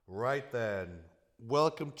right then.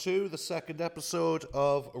 Welcome to the second episode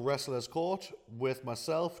of Wrestler's Court with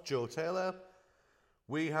myself, Joe Taylor.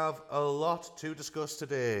 We have a lot to discuss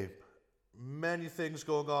today. Many things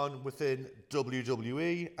going on within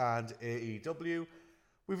WWE and AEW.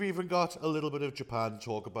 We've even got a little bit of Japan to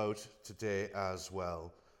talk about today as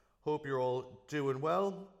well. Hope you're all doing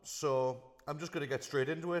well. So I'm just going to get straight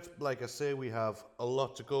into it. Like I say, we have a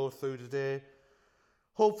lot to go through today.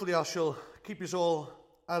 Hopefully I shall keep you all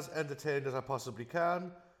as entertained as I possibly can.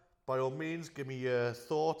 By all means, give me your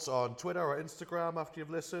thoughts on Twitter or Instagram after you've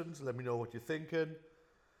listened. Let me know what you're thinking.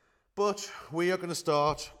 But we are going to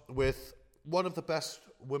start with one of the best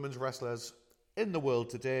women's wrestlers in the world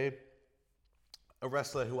today. A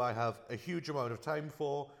wrestler who I have a huge amount of time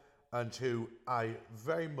for and who I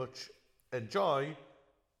very much enjoy,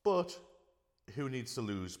 but who needs to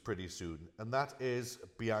lose pretty soon. And that is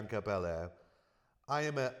Bianca Belair. I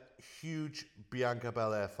am a huge Bianca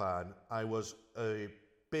Belair fan. I was a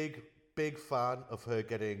big fan of her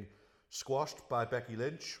getting squashed by Becky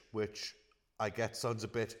Lynch, which I get sounds a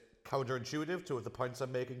bit counterintuitive to the points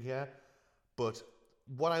I'm making here. But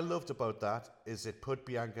what I loved about that is it put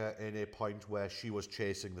Bianca in a point where she was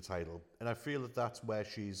chasing the title. And I feel that that's where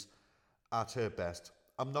she's at her best.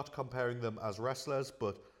 I'm not comparing them as wrestlers,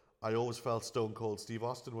 but I always felt Stone Cold Steve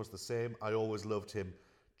Austin was the same. I always loved him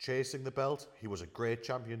chasing the belt. He was a great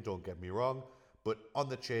champion, don't get me wrong, but on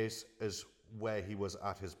the chase is where he was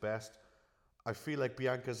at his best. I feel like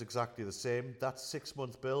Bianca's exactly the same. That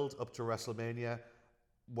 6-month build up to WrestleMania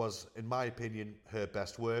was, in my opinion, her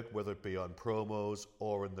best work, whether it be on promos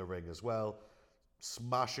or in the ring as well.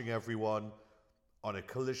 Smashing everyone on a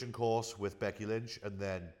collision course with Becky Lynch, and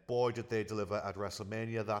then boy did they deliver at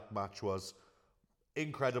WrestleMania. That match was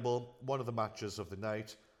incredible, one of the matches of the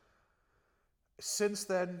night. Since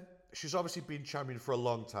then, she's obviously been champion for a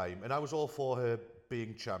long time, and I was all for her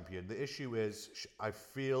being champion. The issue is, I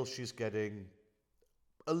feel she's getting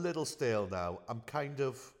a little stale now.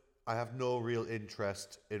 I have no real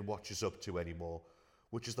interest in what she's up to anymore,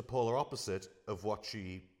 which is the polar opposite of what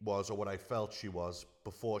she was, or what I felt she was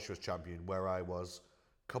before she was champion, where I was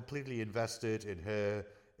completely invested in her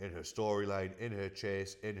storyline, in her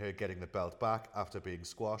chase, in her getting the belt back after being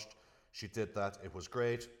squashed. She did that. It was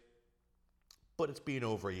great. But it's been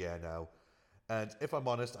over a year now. And if I'm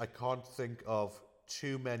honest, I can't think of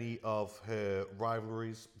too many of her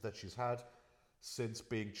rivalries that she's had since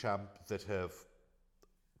being champ that have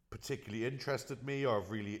particularly interested me or have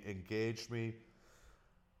really engaged me.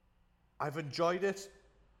 I've enjoyed it,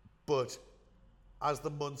 but as the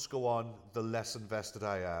months go on, the less invested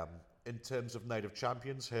I am. In terms of Night of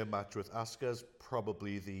Champions, her match with Asuka is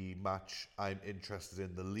probably the match I'm interested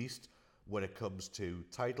in the least when it comes to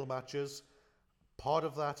title matches. Part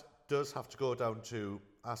of that does have to go down to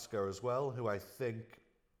Asuka as well, who I think,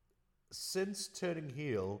 since turning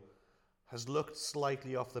heel, has looked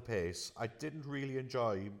slightly off the pace. I didn't really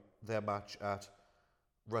enjoy their match at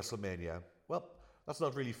WrestleMania. Well, that's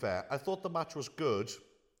not really fair. I thought the match was good,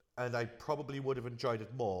 and I probably would have enjoyed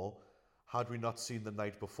it more had we not seen the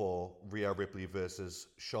night before Rhea Ripley versus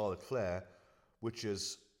Charlotte Flair, which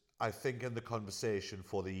is, I think, in the conversation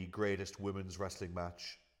for the greatest women's wrestling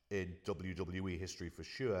match in WWE history for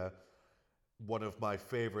sure. One of my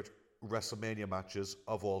favourite WrestleMania matches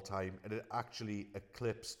of all time, and it actually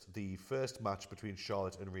eclipsed the first match between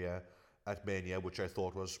Charlotte and Rhea at Mania, which I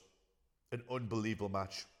thought was an unbelievable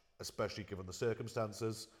match, especially given the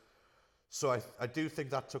circumstances. So I do think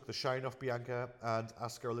that took the shine off Bianca and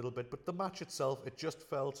Asuka a little bit, but the match itself, it just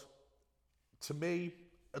felt, to me,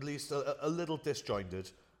 at least a little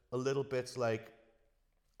disjointed, a little bit like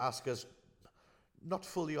Asuka's not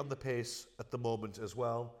fully on the pace at the moment as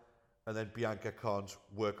well, and then Bianca can't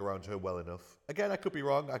work around her well enough. Again, I could be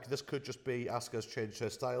wrong. This could just be Asuka's changed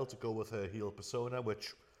her style to go with her heel persona,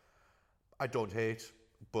 which I don't hate,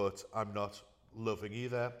 but I'm not loving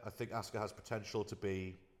either. I think Asuka has potential to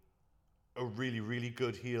be a really, really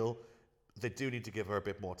good heel. They do need to give her a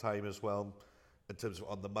bit more time as well, in terms of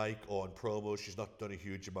on the mic or on promos. She's not done a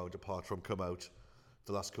huge amount apart from come out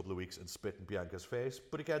the last couple of weeks and spit in Bianca's face.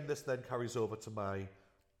 But again, this then carries over to my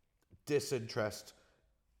disinterest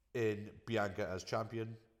in Bianca as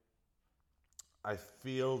champion. I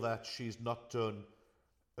feel that she's not done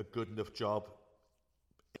a good enough job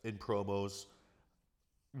in promos,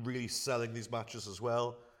 really selling these matches as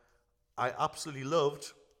well. I absolutely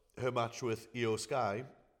loved her match with Io Sky.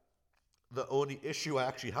 The only issue I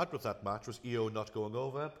actually had with that match was Io not going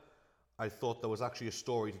over. I thought there was actually a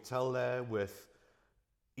story to tell there with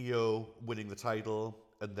Io winning the title,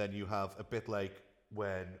 and then you have a bit like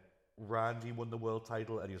when Randy won the world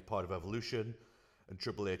title and he was part of Evolution, and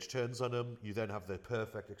Triple H turns on him. You then have the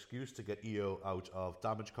perfect excuse to get Io out of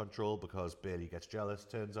Damage Control because Bayley gets jealous,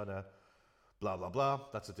 turns on her, blah, blah, blah.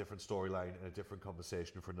 That's a different storyline and a different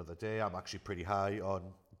conversation for another day. I'm actually pretty high on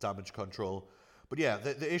Damage Control. But yeah,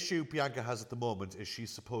 the issue Bianca has at the moment is she's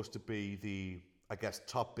supposed to be the, I guess,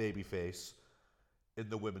 top babyface in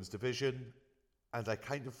the women's division. And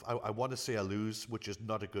I want to see her lose, which is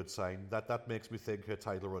not a good sign. That makes me think her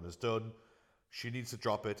title run is done. She needs to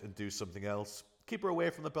drop it and do something else. Keep her away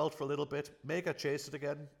from the belt for a little bit. Make her chase it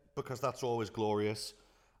again, because that's always glorious.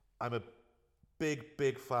 I'm a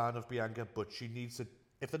big fan of Bianca, but she needs to...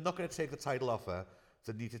 If they're not going to take the title off her,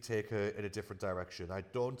 they need to take her in a different direction. I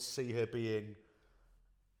don't see her being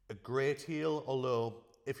a great heel, although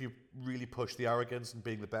if you really push the arrogance and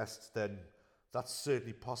being the best, then that's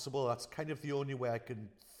certainly possible. That's kind of the only way I can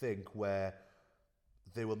think where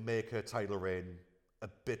they will make her title reign a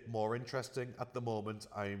bit more interesting. At the moment,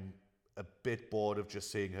 I'm a bit bored of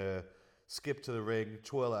just seeing her skip to the ring,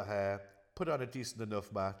 twirl her hair, put on a decent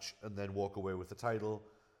enough match, and then walk away with the title.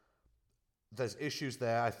 There's issues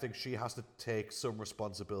there. I think she has to take some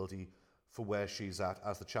responsibility for where she's at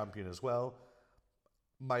as the champion as well.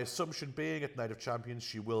 My assumption being at Night of Champions,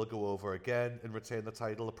 she will go over again and retain the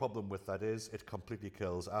title. The problem with that is it completely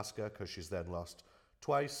kills Asuka because she's then lost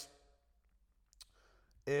twice.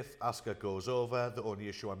 If Asuka goes over, the only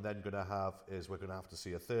issue I'm then going to have is we're going to have to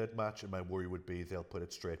see a third match, and my worry would be they'll put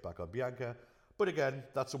it straight back on Bianca. But again,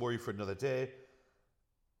 that's a worry for another day.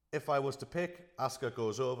 If I was to pick, Asuka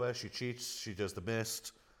goes over, she cheats, she does the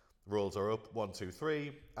mist, rolls her up, 1, 2,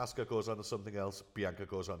 3. Asuka goes on to something else, Bianca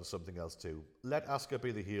goes on to something else too. Let Asuka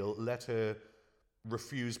be the heel, let her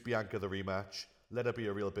refuse Bianca the rematch, let her be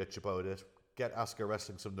a real bitch about it, get Asuka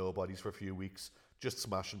wrestling some nobodies for a few weeks, just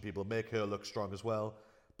smashing people, make her look strong as well.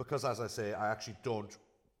 Because as I say, I actually don't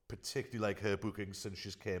particularly like her booking since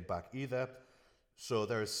she's came back either. So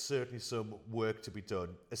there is certainly some work to be done,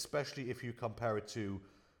 especially if you compare it to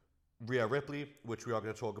Rhea Ripley, which we are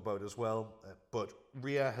going to talk about as well. But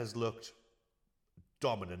Rhea has looked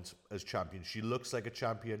dominant as champion. She looks like a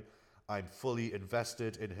champion. I'm fully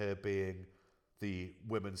invested in her being the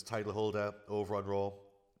women's title holder over on Raw.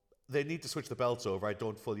 They need to switch the belts over. I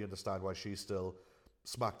don't fully understand why she's still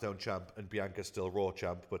SmackDown champ and Bianca's still Raw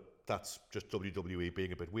champ, but that's just WWE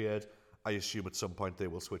being a bit weird. I assume at some point they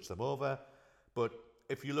will switch them over. But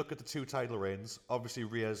if you look at the two title reigns, obviously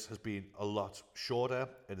Rhea's has been a lot shorter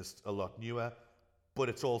and it's a lot newer, but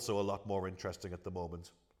it's also a lot more interesting at the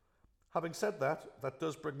moment. Having said that, that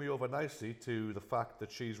does bring me over nicely to the fact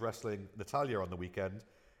that she's wrestling Natalya on the weekend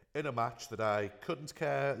in a match that I couldn't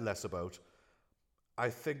care less about. I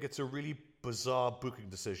think it's a really bizarre booking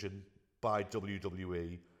decision by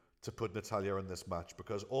WWE to put Natalya in this match,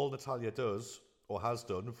 because all Natalya does, or has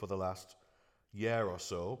done for the last year or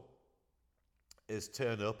so, is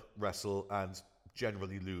turn up, wrestle, and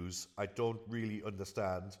generally lose. I don't really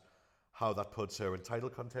understand how that puts her in title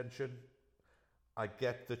contention. I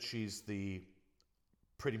get that she's the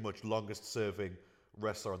pretty much longest serving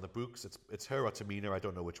wrestler on the books. It's her or Tamina, I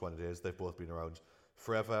don't know which one it is. They've both been around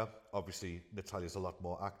forever. Obviously, Natalya's a lot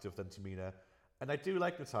more active than Tamina. And I do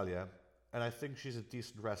like Natalya, and I think she's a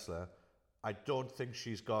decent wrestler. I don't think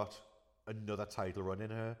she's got another title run in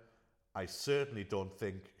her. I certainly don't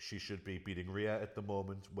think she should be beating Rhea at the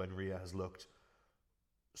moment when Rhea has looked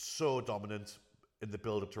so dominant in the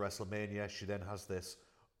build-up to WrestleMania. She then has this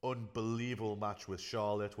unbelievable match with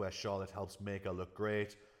Charlotte where Charlotte helps make her look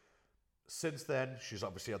great. Since then, she's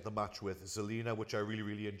obviously had the match with Zelina, which I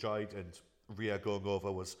really enjoyed, and Rhea going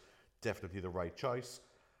over was definitely the right choice.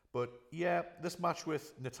 But yeah, this match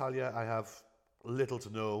with Natalya, I have little to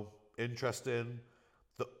no interest in.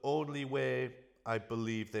 The only way I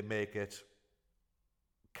believe they make it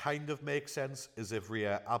kind of make sense is if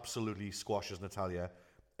Rhea absolutely squashes Natalya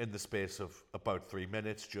in the space of about 3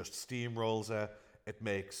 minutes, just steamrolls her. It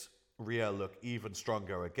makes Rhea look even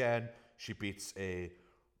stronger again. She beats a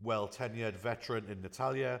well-tenured veteran in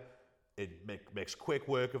Natalya. It makes quick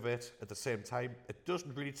work of it. At the same time, it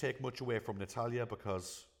doesn't really take much away from Natalya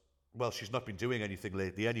because, well, she's not been doing anything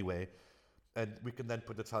lately anyway. And we can then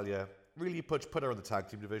put Natalya, really put her in the tag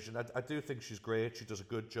team division. I do think she's great. She does a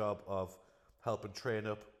good job of helping train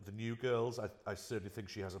up the new girls. I certainly think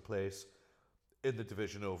she has a place in the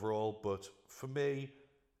division overall. But for me,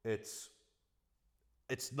 it's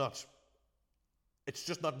just not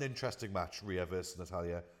an interesting match, Rhea versus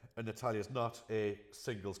Natalya. And Natalya's not a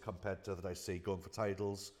singles competitor that I see going for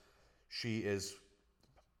titles. She's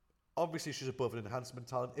above an enhancement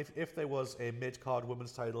talent. If there was a mid-card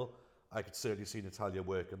women's title, I could certainly see Natalya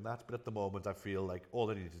work in that. But at the moment, I feel like all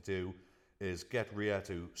they need to do is get Rhea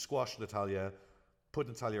to squash Natalya, put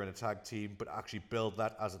Natalia in a tag team, but actually build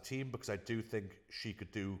that as a team, because I do think she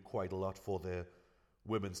could do quite a lot for the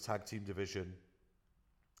women's tag team division,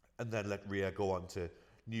 and then let Rhea go on to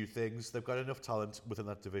new things. They've got enough talent within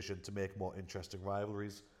that division to make more interesting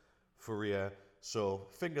rivalries for Rhea. So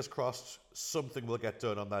fingers crossed, something will get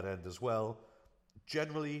done on that end as well.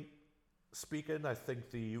 Generally speaking, I think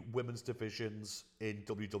the women's divisions in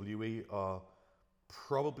WWE are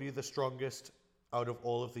probably the strongest out of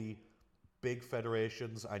all of the big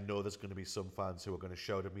federations. I know there's going to be some fans who are going to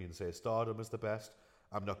shout at me and say Stardom is the best.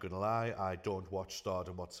 I'm not going to lie, I don't watch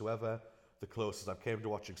Stardom whatsoever. The closest I came to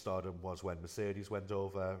watching Stardom was when Mercedes went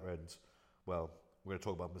over, and, well, we're going to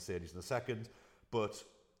talk about Mercedes in a second. But,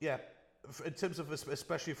 yeah, in terms of,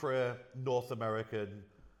 especially for a North American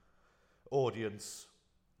audience,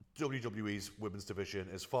 WWE's women's division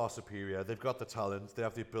is far superior. They've got the talent, they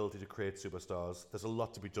have the ability to create superstars. There's a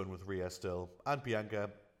lot to be done with Rhea still, and Bianca,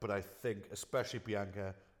 but I think especially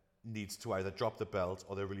Bianca needs to either drop the belt,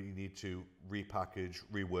 or they really need to repackage,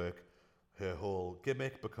 rework her whole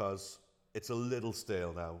gimmick, because it's a little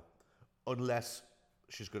stale now, unless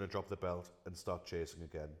she's going to drop the belt and start chasing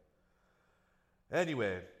again.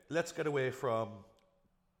 Anyway, let's get away from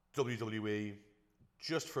WWE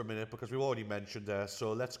just for a minute, because we've already mentioned her.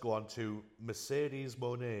 So let's go on to Mercedes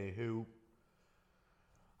Moné, who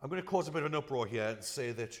I'm going to cause a bit of an uproar here and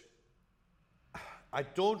say that I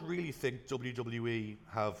don't really think WWE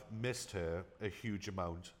have missed her a huge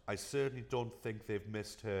amount. I certainly don't think they've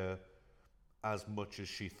missed her as much as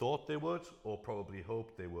she thought they would, or probably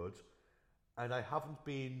hoped they would. And I haven't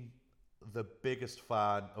been the biggest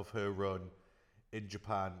fan of her run in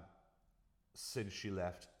Japan since she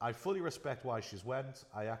left. I fully respect why she's went.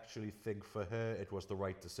 I actually think for her it was the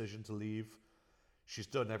right decision to leave. She's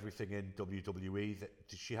done everything in WWE.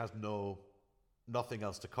 She has nothing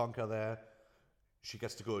else to conquer there. She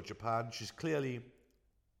gets to go to Japan. She's clearly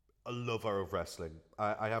a lover of wrestling.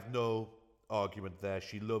 I have no argument there.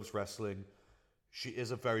 She loves wrestling. She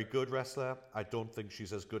is a very good wrestler. I don't think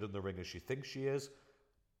she's as good in the ring as she thinks she is,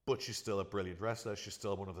 but she's still a brilliant wrestler. She's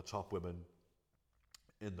still one of the top women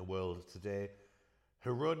in the world today.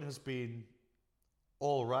 Her run has been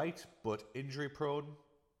all right, but injury prone.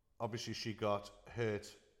 Obviously, she got hurt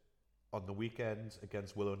on the weekend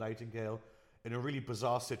against Willow Nightingale in a really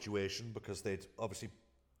bizarre situation, because they'd obviously,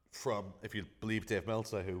 if you believe Dave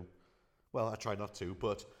Meltzer, who, well, I try not to,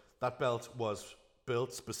 but that belt was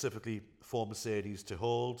built specifically for Mercedes to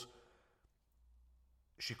hold.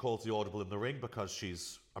 She calls the audible in the ring because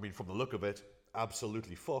she's, from the look of it,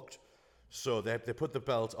 absolutely fucked. So they put the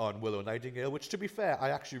belt on Willow Nightingale, which, to be fair,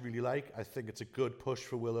 I actually really like. I think it's a good push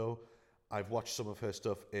for Willow. I've watched some of her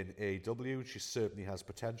stuff in AEW. She certainly has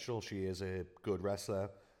potential. She is a good wrestler.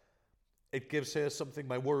 It gives her something.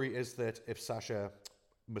 My worry is that if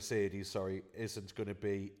Mercedes isn't going to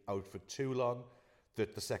be out for too long,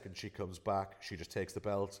 that the second she comes back, she just takes the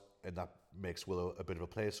belt, and that makes Willow a bit of a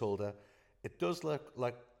placeholder. It does look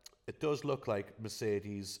like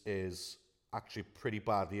Mercedes is actually pretty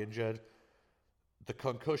badly injured. The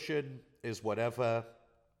concussion is whatever.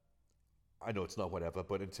 I know it's not whatever,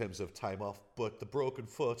 but in terms of time off. But the broken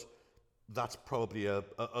foot, that's probably a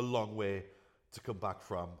long way to come back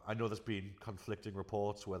from. I know there's been conflicting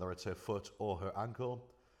reports whether it's her foot or her ankle.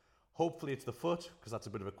 Hopefully it's the foot, because that's a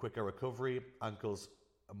bit of a quicker recovery. Ankle's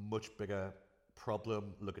a much bigger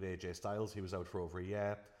problem. Look at AJ Styles, he was out for over a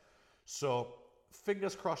year. So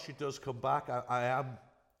fingers crossed she does come back.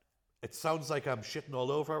 It sounds like I'm shitting all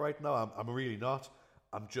over her right now. I'm really not.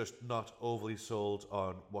 I'm just not overly sold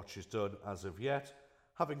on what she's done as of yet.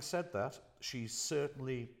 Having said that, she's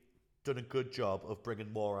certainly done a good job of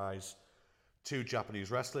bringing more eyes to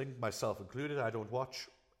Japanese wrestling, myself included. I don't watch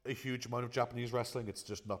a huge amount of Japanese wrestling. It's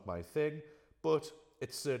just not my thing. But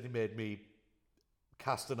it's certainly made me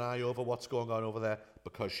cast an eye over what's going on over there,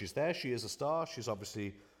 because she's there. She is a star. She's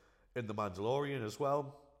obviously in The Mandalorian as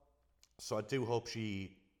well. So I do hope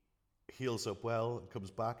she heals up well and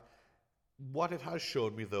comes back. What it has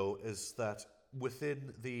shown me, though, is that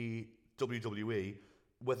within the WWE,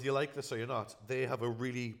 whether you like this or you're not, they have a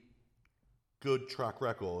really good track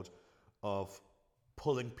record of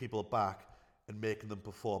pulling people back and making them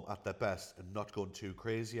perform at their best and not going too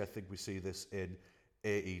crazy. I think we see this in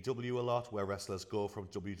AEW a lot, where wrestlers go from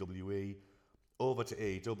WWE over to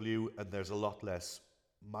AEW, and there's a lot less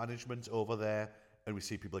management over there, and we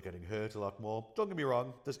see people getting hurt a lot more. Don't get me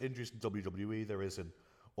wrong, there's injuries in WWE, there is in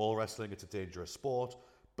all wrestling. It's a dangerous sport,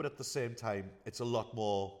 but at the same time, it's a lot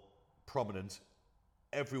more prominent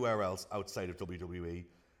everywhere else outside of WWE.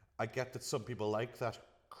 I get that some people like that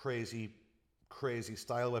crazy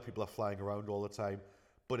style where people are flying around all the time,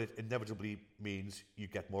 but it inevitably means you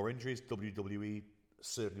get more injuries. WWE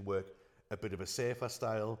certainly work a bit of a safer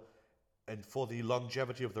style. And for the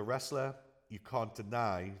longevity of the wrestler, you can't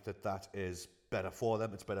deny that that is better for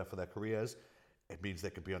them. It's better for their careers. It means they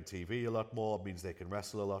can be on TV a lot more. It means they can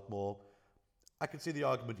wrestle a lot more. I can see the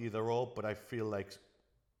argument either or, but I feel like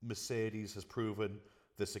Mercedes has proven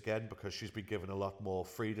this again because she's been given a lot more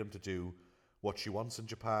freedom to do what she wants in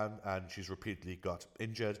Japan, and she's repeatedly got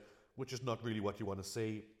injured, which is not really what you want to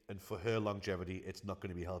see. And for her longevity, it's not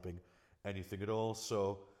going to be helping anything at all.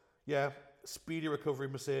 So, yeah, speedy recovery,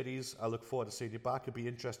 Mercedes. I look forward to seeing you back. It'd be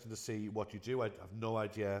interesting to see what you do. I have no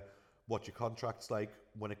idea what your contract's like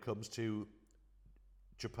when it comes to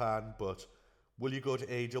Japan, but will you go to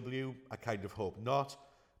AEW? I kind of hope not.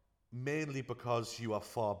 Mainly because you are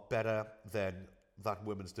far better than that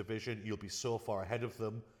women's division. You'll be so far ahead of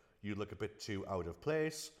them. You look a bit too out of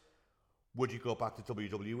place. Would you go back to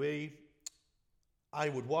WWE? I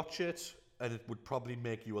would watch it, and it would probably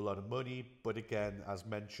make you a lot of money. But again, as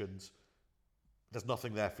mentioned, there's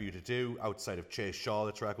nothing there for you to do outside of chase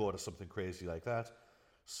Charlotte's record or something crazy like that.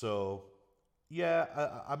 So,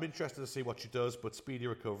 yeah, I'm interested to see what she does, but speedy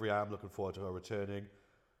recovery. I am looking forward to her returning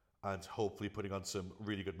and hopefully putting on some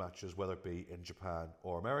really good matches, whether it be in Japan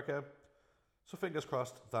or America. So fingers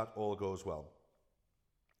crossed that all goes well.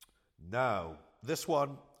 Now, this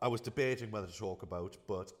one I was debating whether to talk about,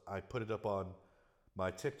 but I put it up on my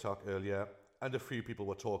TikTok earlier, and a few people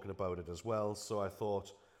were talking about it as well, so I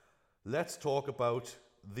thought, let's talk about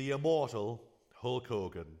the immortal Hulk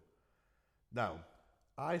Hogan. Now,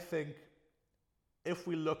 I think if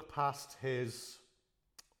we look past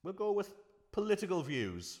we'll go with political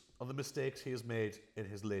views on the mistakes he has made in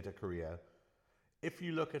his later career. If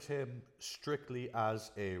you look at him strictly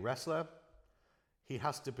as a wrestler, he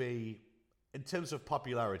has to be, in terms of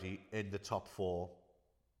popularity, in the top 4.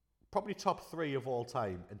 Probably top 3 of all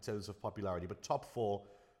time in terms of popularity, but top 4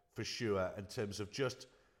 for sure in terms of just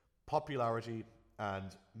popularity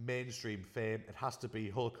and mainstream fame. It has to be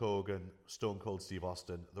Hulk Hogan, Stone Cold Steve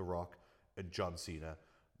Austin, The Rock, and John Cena.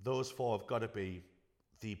 Those 4 have got to be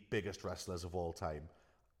the biggest wrestlers of all time.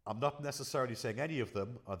 I'm not necessarily saying any of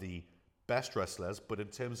them are the best wrestlers, but in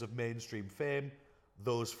terms of mainstream fame,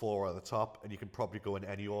 those 4 are at the top, and you can probably go in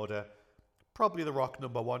any order. Probably The Rock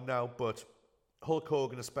number 1 now, but Hulk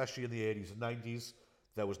Hogan, especially in the 80s and 90s,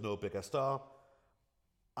 there was no bigger star.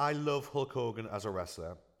 I love Hulk Hogan as a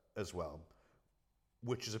wrestler as well,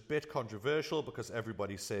 which is a bit controversial because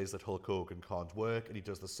everybody says that Hulk Hogan can't work and he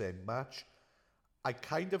does the same match. I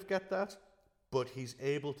kind of get that, but he's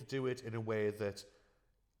able to do it in a way that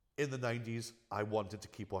in the 90s, I wanted to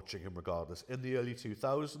keep watching him regardless. In the early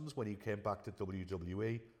 2000s, when he came back to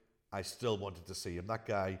WWE, I still wanted to see him. That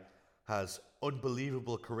guy has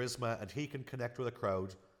unbelievable charisma and he can connect with a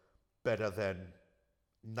crowd better than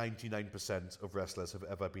 99% of wrestlers have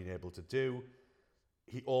ever been able to do.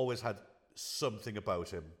 He always had something about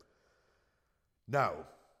him. Now,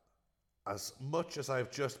 as much as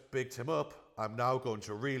I've just bigged him up, I'm now going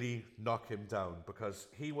to really knock him down because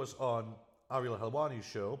he was on Ariel Helwani's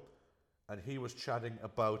show and he was chatting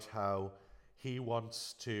about how he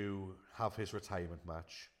wants to have his retirement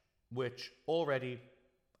match, which already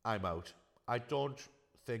I'm out. I don't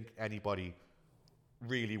think anybody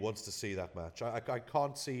really wants to see that match. I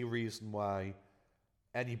can't see a reason why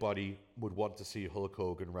anybody would want to see Hulk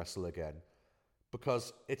Hogan wrestle again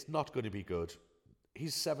because it's not going to be good.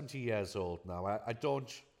 He's 70 years old now. I don't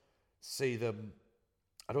see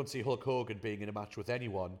Hulk Hogan being in a match with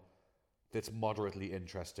anyone that's moderately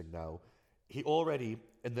interesting now. He already,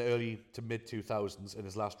 in the early to mid-2000s, in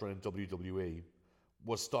his last run in WWE,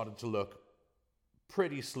 was starting to look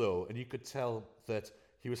pretty slow, and you could tell that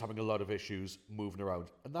he was having a lot of issues moving around.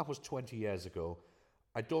 And that was 20 years ago.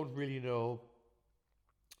 I don't really know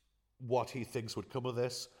what he thinks would come of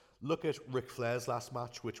this. Look at Ric Flair's last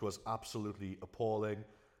match, which was absolutely appalling.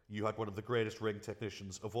 You had one of the greatest ring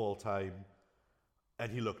technicians of all time,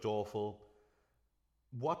 and he looked awful.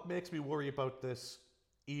 What makes me worry about this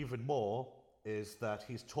even more is that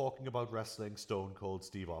he's talking about wrestling Stone Cold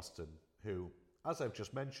Steve Austin, who, as I've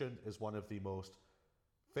just mentioned, is one of the most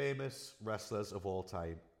famous wrestlers of all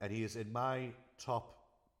time. And he is in my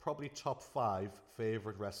probably top 5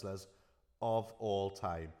 favorite wrestlers of all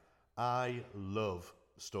time. I love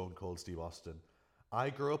Stone Cold Steve Austin.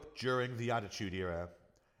 I grew up during the Attitude Era.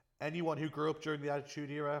 Anyone who grew up during the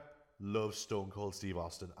Attitude Era loves Stone Cold Steve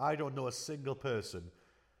Austin. I don't know a single person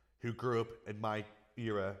who grew up in my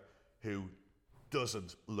era who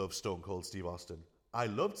doesn't love Stone Cold Steve Austin. I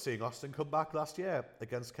loved seeing Austin come back last year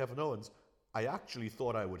against Kevin Owens. I actually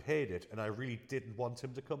thought I would hate it, and I really didn't want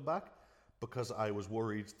him to come back because I was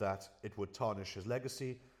worried that it would tarnish his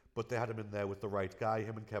legacy, but they had him in there with the right guy.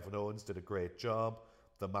 Him and Kevin Owens did a great job.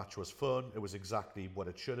 The match was fun. It was exactly what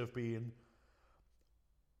it should have been.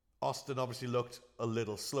 Austin obviously looked a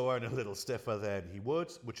little slower and a little stiffer than he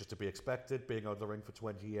would, which is to be expected, being out of the ring for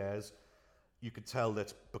 20 years. You could tell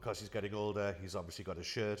that because he's getting older, he's obviously got his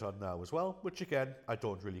shirt on now as well, which again, I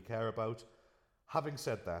don't really care about. Having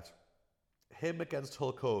said that, him against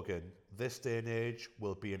Hulk Hogan, this day and age,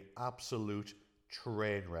 will be an absolute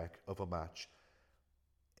train wreck of a match.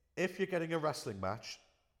 If you're getting a wrestling match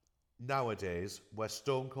nowadays where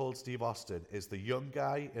Stone Cold Steve Austin is the young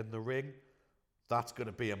guy in the ring, that's going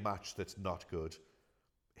to be a match that's not good.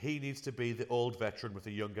 He needs to be the old veteran with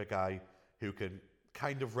a younger guy who can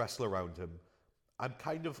kind of wrestle around him. I'm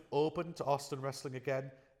kind of open to Austin wrestling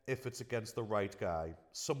again if it's against the right guy.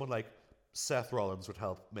 Someone like Seth Rollins would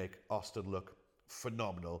help make Austin look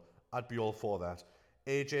phenomenal. I'd be all for that.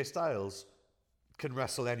 AJ Styles can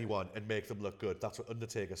wrestle anyone and make them look good. That's what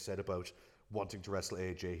Undertaker said about wanting to wrestle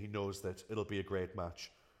AJ. He knows that it'll be a great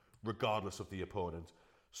match, regardless of the opponent.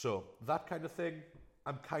 So that kind of thing,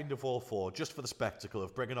 I'm kind of all for, just for the spectacle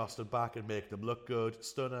of bringing Austin back and making them look good.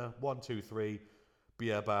 Stunner, 1, 2, 3,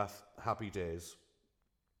 beer bath, happy days.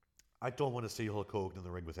 I don't want to see Hulk Hogan in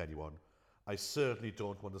the ring with anyone. I certainly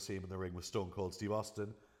don't want to see him in the ring with Stone Cold Steve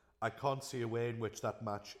Austin. I can't see a way in which that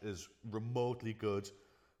match is remotely good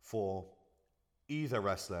for either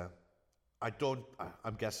wrestler.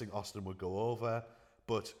 I'm guessing Austin would go over,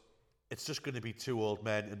 but it's just going to be two old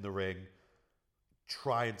men in the ring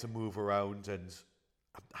trying to move around and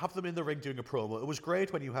have them in the ring doing a promo. It was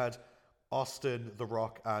great when you had Austin, The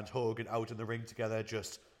Rock, and Hogan out in the ring together,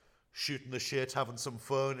 just shooting the shit, having some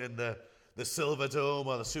fun in the Silver Dome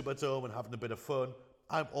or the Superdome and having a bit of fun.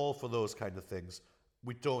 I'm all for those kind of things.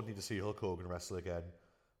 We don't need to see Hulk Hogan wrestle again,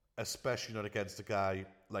 especially not against a guy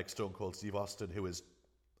like Stone Cold Steve Austin, who is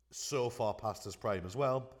so far past his prime as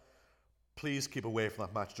well. Please keep away from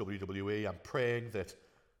that match, WWE. I'm praying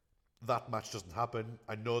that match doesn't happen.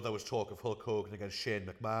 I know there was talk of Hulk Hogan against Shane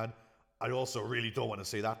McMahon. I also really don't want to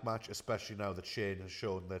see that match, especially now that Shane has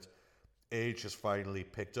shown that age has finally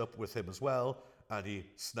picked up with him as well, and he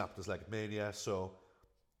snapped his leg at Mania. So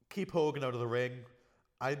keep Hogan out of the ring.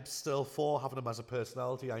 I'm still for having him as a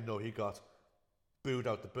personality. I know he got booed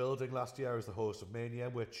out the building last year as the host of Mania,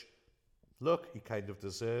 which, look, he kind of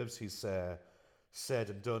deserves. He's said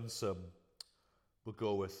and done some, we'll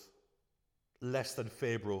go with, less than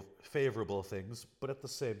favourable things, but at the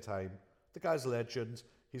same time, the guy's a legend.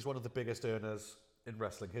 He's one of the biggest earners in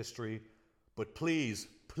wrestling history. But please,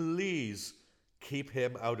 please keep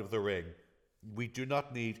him out of the ring. We do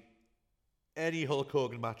not need any Hulk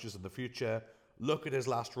Hogan matches in the future. Look at his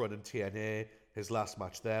last run in TNA. His last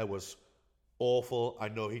match there was awful. I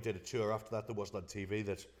know he did a tour after that wasn't on TV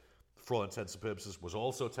that, for all intents and purposes, was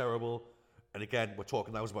also terrible. And again, we're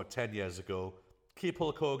talking, that was about 10 years ago. Keep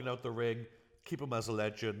Hulk Hogan out the ring. Keep him as a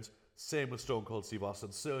legend. Same with Stone Cold Steve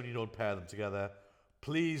Austin. Certainly don't pair them together.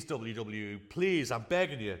 Please, WWE, please, I'm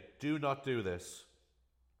begging you, do not do this.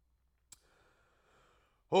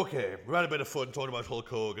 Okay, we had a bit of fun talking about Hulk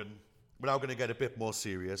Hogan. We're now going to get a bit more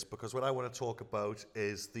serious, because what I want to talk about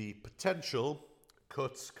is the potential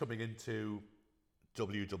cuts coming into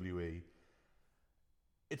WWE.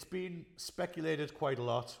 It's been speculated quite a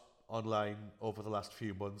lot online over the last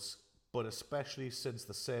few months, but especially since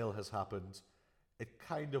the sale has happened, it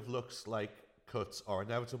kind of looks like cuts are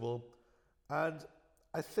inevitable. And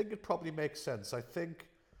I think it probably makes sense. I think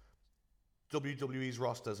WWE's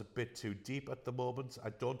roster is a bit too deep at the moment. I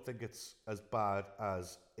don't think it's as bad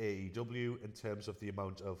as AEW in terms of the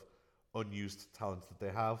amount of unused talent that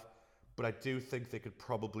they have. But I do think they could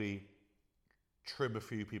probably trim a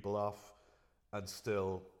few people off and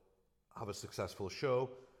still have a successful show.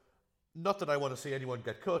 Not that I want to see anyone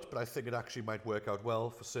get cut, but I think it actually might work out well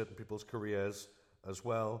for certain people's careers as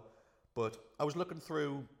well. But I was looking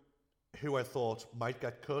through who I thought might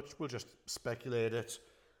get cut. We'll just speculate it.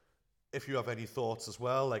 If you have any thoughts as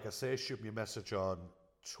well, like I say, shoot me a message on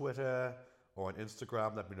Twitter or on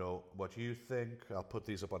Instagram. Let me know what you think. I'll put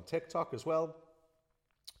these up on TikTok as well.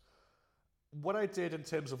 What I did in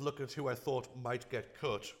terms of looking at who I thought might get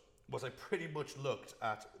cut was I pretty much looked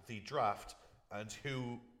at the draft and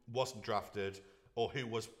who wasn't drafted or who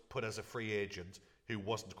was put as a free agent who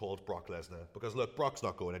wasn't called Brock Lesnar. Because look, Brock's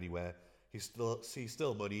not going anywhere. He's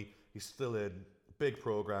still money. He's still in big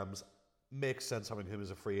programs. Makes sense having him as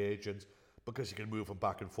a free agent because you can move him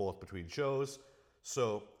back and forth between shows.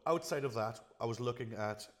 So outside of that, I was looking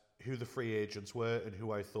at who the free agents were and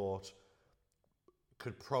who I thought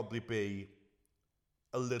could probably be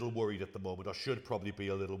a little worried at the moment, or should probably be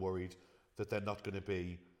a little worried that they're not going to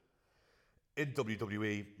be in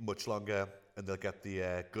WWE much longer and they'll get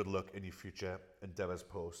the good luck in your future endeavours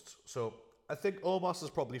posts. So I think Omos is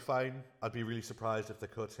probably fine. I'd be really surprised if they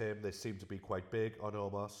cut him. They seem to be quite big on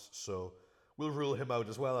Omos, so we'll rule him out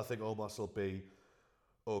as well. I think Omos will be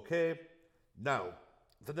okay. Now,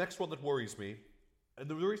 the next one that worries me, and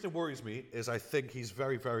the reason it worries me is I think he's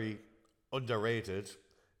very, very underrated,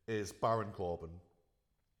 is Baron Corbin.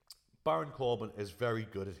 Baron Corbin is very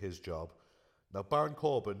good at his job. Now, Baron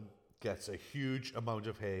Corbin gets a huge amount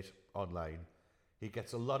of hate online. He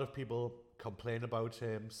gets a lot of people complain about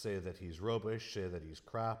him, say that he's rubbish, say that he's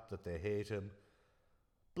crap, that they hate him.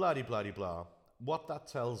 Blah, de blah, de blah. What that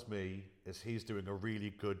tells me is he's doing a really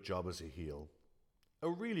good job as a heel. A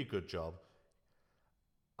really good job.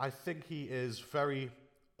 I think he is very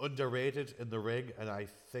underrated in the ring, and I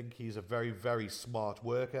think he's a very, very smart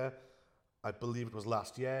worker. I believe it was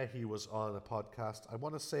last year he was on a podcast. I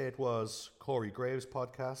want to say it was Corey Graves'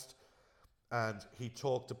 podcast, and he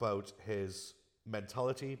talked about his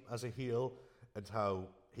mentality as a heel and how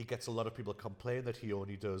he gets a lot of people complain that he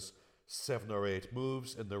only does 7 or 8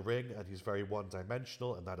 moves in the ring and he's very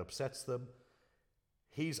one-dimensional and that upsets them.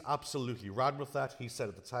 He's absolutely ran with that. He said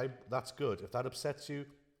at the time, that's good. If that upsets you,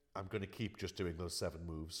 I'm going to keep just doing those 7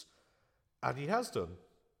 moves. And he has done.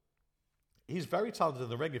 He's very talented in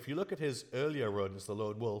the ring. If you look at his earlier run as the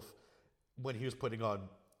Lone Wolf, when he was putting on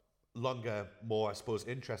longer, more, I suppose,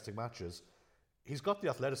 interesting matches, he's got the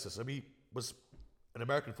athleticism. He was an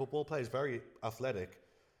American football player. He's very athletic.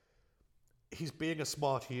 He's being a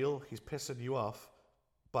smart heel. He's pissing you off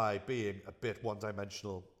by being a bit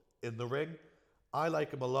one-dimensional in the ring. I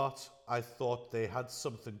like him a lot. I thought they had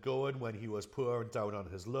something going when he was poor and down on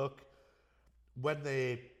his luck. When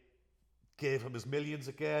they gave him his millions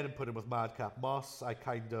again and put him with Madcap Moss,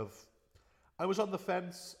 I was on the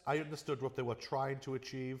fence. I understood what they were trying to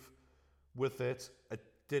achieve with it. It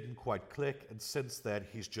didn't quite click, and since then,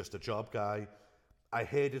 he's just a job guy. I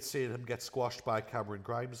hated seeing him get squashed by Cameron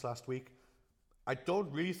Grimes last week. I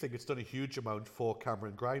don't really think it's done a huge amount for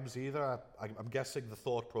Cameron Grimes either. I'm guessing the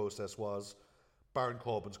thought process was Baron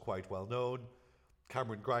Corbin's quite well known.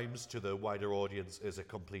 Cameron Grimes, to the wider audience, is a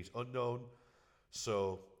complete unknown.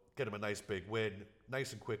 So get him a nice big win,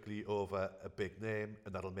 nice and quickly over a big name,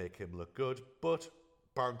 and that'll make him look good. But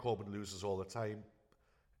Baron Corbin loses all the time.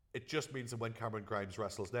 It just means that when Cameron Grimes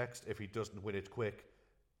wrestles next, if he doesn't win it quick,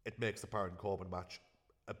 it makes the Baron Corbin match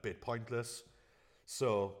a bit pointless.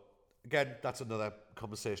 So, again, that's another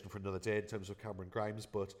conversation for another day in terms of Cameron Grimes,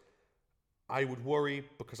 but I would worry,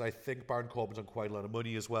 because I think Baron Corbin's on quite a lot of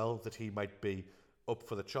money as well, that he might be up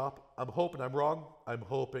for the chop. I'm hoping I'm wrong. I'm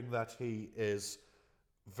hoping that he is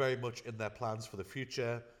very much in their plans for the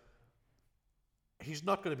future. He's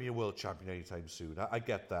not going to be a world champion anytime soon. I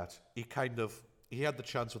get that. He had the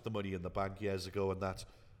chance with the Money in the Bank years ago, and that,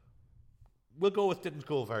 we'll go with, didn't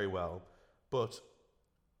go very well. But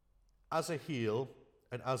as a heel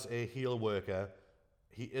and as a heel worker,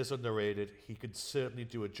 he is underrated. He could certainly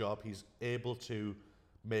do a job. He's able to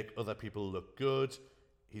make other people look good.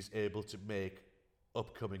 He's able to make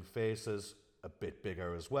upcoming faces a bit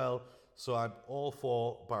bigger as well. So I'm all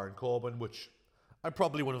for Baron Corbin, which I'm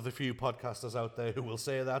probably one of the few podcasters out there who will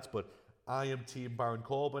say that, but I am Team Baron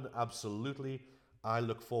Corbin, absolutely. I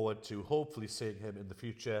look forward to hopefully seeing him in the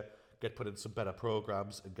future get put in some better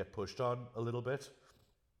programs and get pushed on a little bit.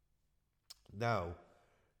 Now,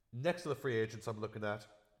 next to the free agents I'm looking at,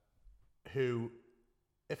 who,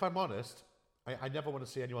 if I'm honest, I never want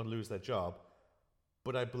to see anyone lose their job,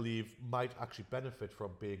 but I believe might actually benefit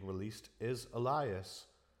from being released, is Elias.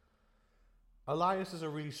 Elias is a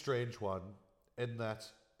really strange one in that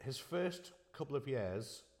his first couple of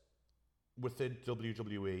years within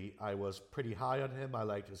WWE, I was pretty high on him. I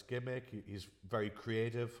liked his gimmick. He's very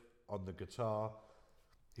creative on the guitar.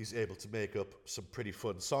 He's able to make up some pretty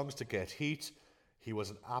fun songs to get heat. He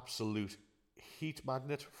was an absolute heat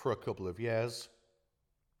magnet for a couple of years,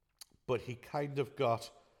 but he kind of got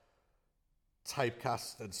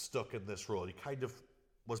typecast and stuck in this role. He kind of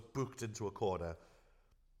was booked into a corner.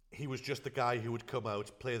 He was just the guy who would come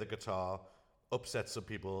out, play the guitar, upset some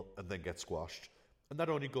people, and then get squashed. And that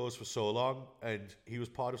only goes for so long, and he was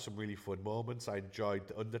part of some really fun moments. I enjoyed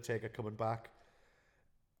The Undertaker coming back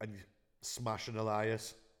and smashing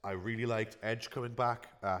Elias. I really liked Edge coming back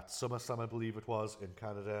at SummerSlam, I believe it was, in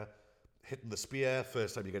Canada, hitting the spear.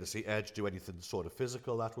 First time you get to see Edge do anything sort of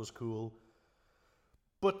physical. That was cool.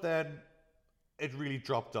 But then it really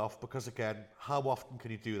dropped off because, again, how often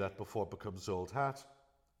can you do that before it becomes old hat?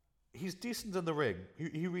 He's decent in the ring.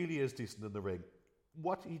 He really is decent in the ring.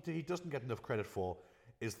 What he doesn't get enough credit for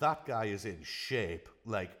is that guy is in shape.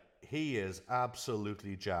 Like, he is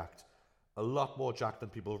absolutely jacked. A lot more jacked than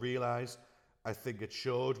people realize. I think it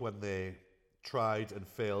showed when they tried and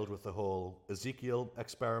failed with the whole Ezekiel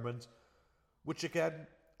experiment. which again,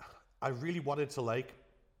 I really wanted to like,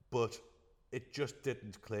 but it just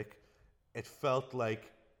didn't click. It felt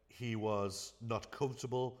like he was not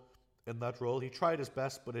comfortable in that role. He tried his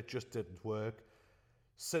best, but it just didn't work.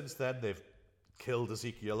 Since then, they've killed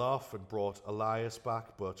Ezekiel off and brought Elias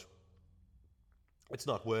back, but it's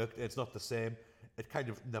not worked. It's not the same. It kind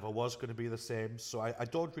of never was going to be the same. So I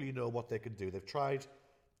don't really know what they can do. They've tried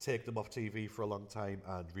take them off TV for a long time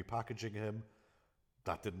and repackaging him.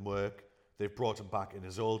 That didn't work. They've brought him back in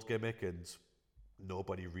his old gimmick and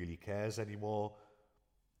nobody really cares anymore.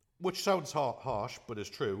 Which sounds harsh, but is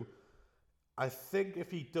true. I think if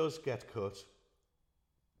he does get cut,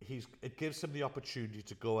 it gives him the opportunity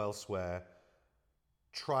to go elsewhere,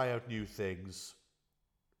 try out new things,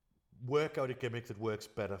 work out a gimmick that works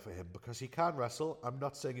better for him, because he can wrestle. I'm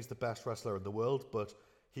not saying he's the best wrestler in the world, but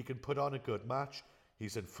he can put on a good match.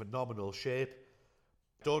 He's in phenomenal shape.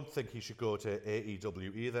 Don't think he should go to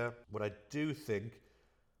AEW either. What I do think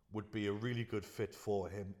would be a really good fit for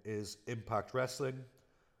him is Impact Wrestling.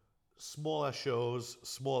 Smaller shows,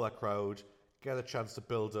 smaller crowd, get a chance to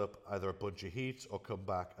build up either a bunch of heat or come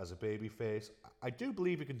back as a babyface. I do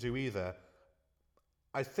believe he can do either.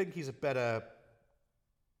 I think he's a better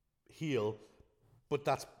heel, but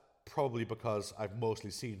that's probably because I've mostly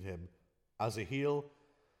seen him as a heel.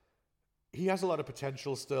 He has a lot of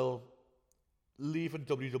potential still. Leaving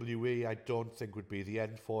WWE, I don't think would be the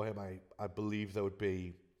end for him. I believe there would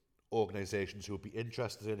be organizations who would be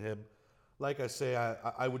interested in him. Like I say,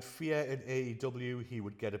 I would fear in AEW he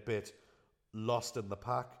would get a bit lost in the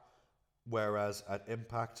pack, whereas at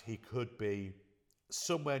Impact he could be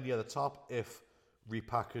somewhere near the top if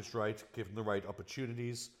repackaged right, given the right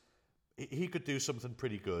opportunities. He could do something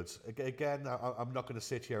pretty good. Again, I'm not going to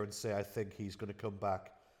sit here and say I think he's going to come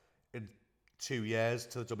back in 2 years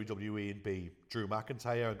to the WWE and be Drew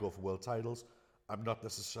McIntyre and go for world titles. I'm not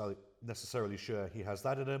necessarily sure he has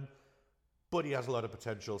that in him, but he has a lot of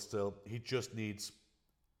potential still. He just needs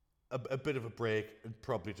a bit of a break and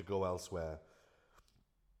probably to go elsewhere.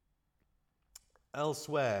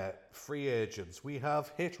 Elsewhere, free agents. We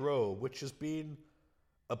have Hit Row, which has been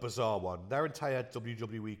a bizarre one. Their entire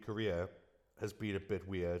WWE career has been a bit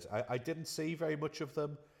weird. I didn't see very much of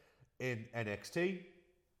them in NXT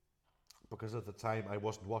because at the time I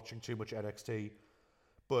wasn't watching too much NXT.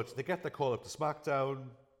 But they get the call up to SmackDown,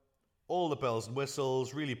 all the bells and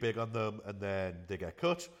whistles, really big on them, and then they get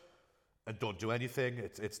cut and don't do anything.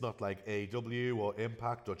 It's not like AEW or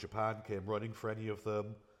Impact or Japan came running for any of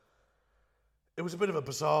them. It was a bit of a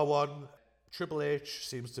bizarre one. Triple H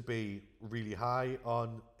seems to be really high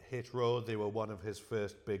on Hit Row. They were one of his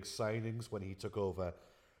first big signings when he took over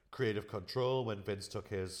creative control, when Vince took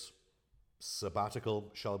his sabbatical,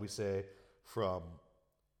 shall we say, from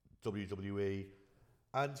WWE.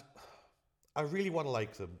 And I really want to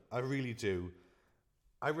like them. I really do.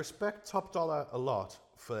 I respect Top Dollar a lot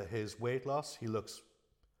for his weight loss. He looks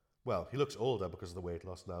older because of the weight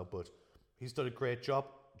loss now, but he's done a great job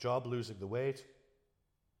losing the weight.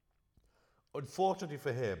 Unfortunately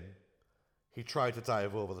for him, he tried to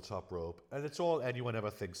dive over the top rope, and it's all anyone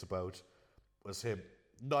ever thinks about was him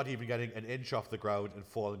not even getting an inch off the ground and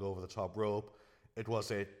falling over the top rope. It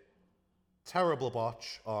was a terrible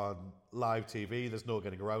botch on live TV. There's no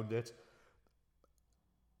getting around it.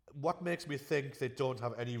 What makes me think they don't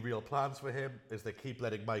have any real plans for him is they keep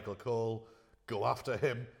letting Michael Cole go after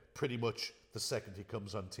him pretty much the second he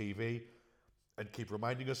comes on TV and keep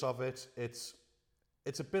reminding us of it.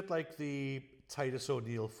 It's a bit like the Titus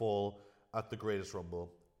O'Neil fall at the Greatest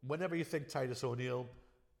Rumble. Whenever you think Titus O'Neil,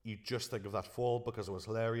 you just think of that fall because it was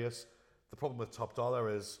hilarious. The problem with Top Dollar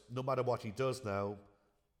is no matter what he does now,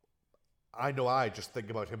 I know I just think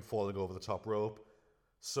about him falling over the top rope.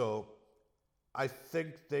 So I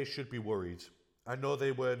think they should be worried. I know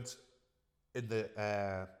they weren't in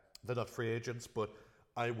they're not free agents, but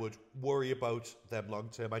I would worry about them long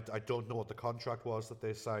term. I don't know what the contract was that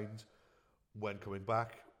they signed when coming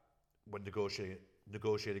back, when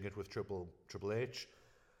negotiating it with Triple H.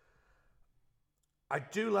 I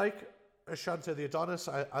do like Ashante the Adonis.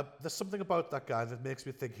 There's something about that guy that makes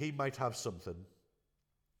me think he might have something.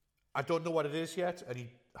 I don't know what it is yet, and he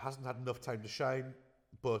hasn't had enough time to shine,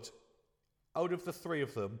 but out of the three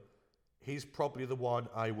of them, he's probably the one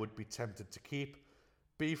I would be tempted to keep.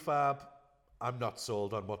 B-Fab, I'm not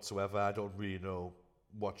sold on whatsoever. I don't really know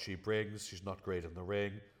what she brings. She's not great in the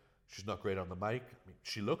ring. She's not great on the mic. I mean,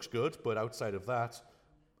 she looks good, but outside of that,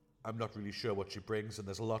 I'm not really sure what she brings, and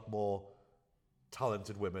there's a lot more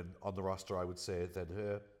talented women on the roster, I would say, than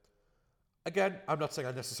her. Again, I'm not saying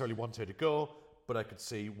I necessarily want her to go, but I could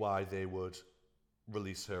see why they would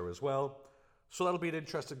release her as well. So that'll be an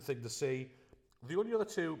interesting thing to see. The only other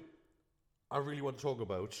two I really want to talk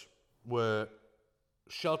about were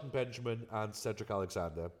Shelton Benjamin and Cedric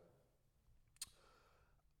Alexander.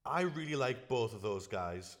 I really like both of those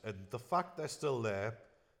guys, and the fact they're still there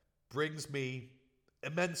brings me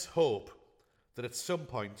immense hope that at some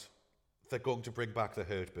point they're going to bring back the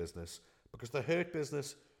Hurt Business, because the Hurt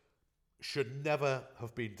Business should never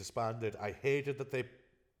have been disbanded. I hated that they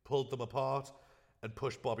pulled them apart and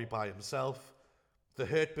pushed Bobby by himself. The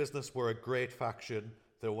Hurt Business were a great faction.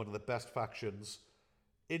 They were one of the best factions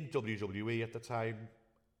in WWE at the time.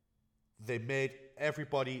 They made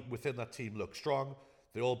everybody within that team look strong.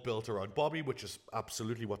 They all built around Bobby, which is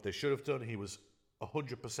absolutely what they should have done. He was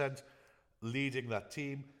 100% leading that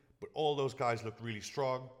team, but all those guys looked really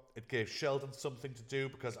strong. It gave Sheldon something to do,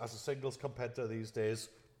 because as a singles competitor these days,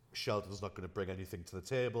 Sheldon's not going to bring anything to the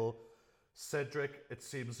table. Cedric, it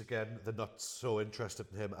seems again, they're not so interested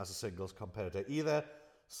in him as a singles competitor either.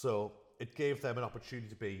 So it gave them an opportunity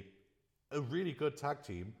to be a really good tag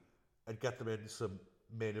team and get them in some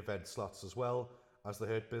main event slots as well as the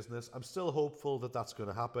Hurt Business. I'm still hopeful that that's going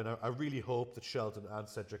to happen. I really hope that Sheldon and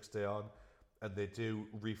Cedric stay on and they do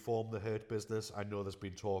reform the Hurt Business. I know there's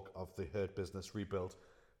been talk of the Hurt Business rebuilt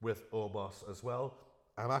with Omos as well.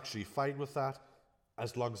 I'm actually fine with that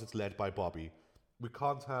as long as it's led by Bobby. We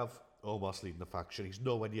can't have Omos leading the faction. He's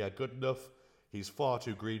nowhere near good enough. He's far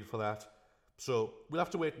too green for that. So we'll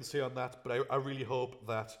have to wait and see on that, but I really hope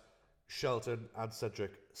that Shelton and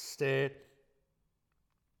Cedric stay.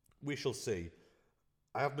 We shall see.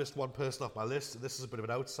 I have missed one person off my list, and this is a bit of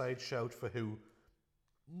an outside shout for who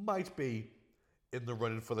might be in the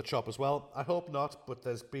running for the chop as well. I hope not, but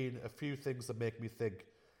there's been a few things that make me think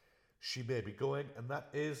she may be going, and that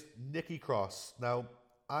is Nikki Cross. Now,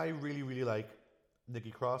 I really, really like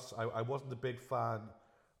Nikki Cross. I wasn't a big fan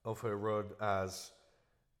of her run as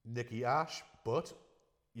Nikki Ash, but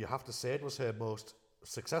you have to say it was her most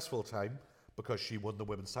successful time because she won the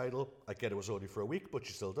women's title. I get it was only for a week, but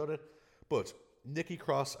she still done it. But Nikki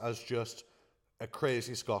Cross as just a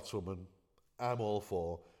crazy Scotswoman, I'm all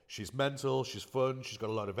for. She's mental, she's fun, she's got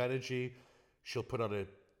a lot of energy. She'll put on a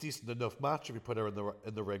decent enough match if you put her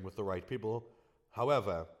in the ring with the right people.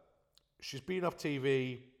 However, she's been off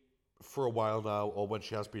TV for a while now, or when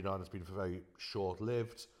she has been on, it's been very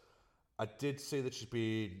short-lived. I did see that she's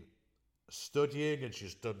been studying and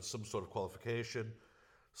she's done some sort of qualification,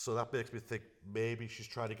 so that makes me think maybe she's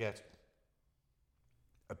trying to get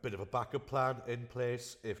a bit of a backup plan in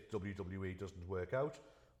place if WWE doesn't work out,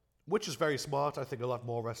 which is very smart. I think a lot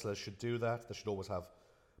more wrestlers should do that. They should always have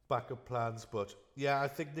backup plans. But yeah, I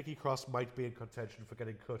think Nikki Cross might be in contention for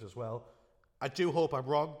getting cut as well. I do hope I'm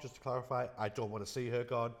wrong, just to clarify. I don't want to see her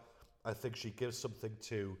gone. I think she gives something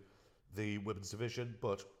to the women's division,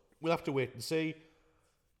 but we'll have to wait and see.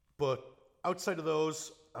 But outside of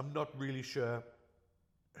those, I'm not really sure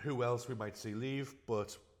who else we might see leave,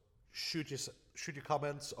 but shoot your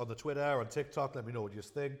comments on the Twitter, on TikTok, let me know what you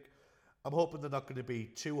think. I'm hoping they're not going to be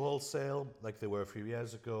too wholesale like they were a few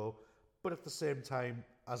years ago, but at the same time,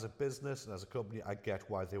 as a business and as a company, I get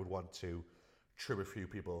why they would want to trim a few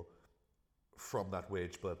people from that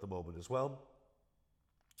wage bill at the moment as well.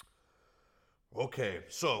 Okay,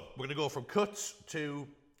 so we're going to go from cuts to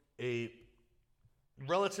a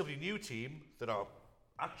relatively new team that are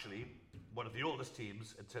actually one of the oldest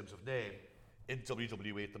teams in terms of name in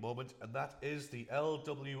WWE at the moment, and that is the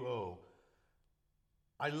LWO.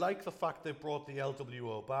 I like the fact they've brought the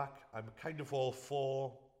LWO back. I'm kind of all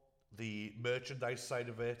for the merchandise side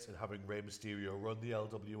of it and having Rey Mysterio run the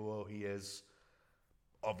LWO. He is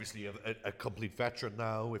obviously a complete veteran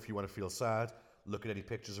now. If you want to feel sad, look at any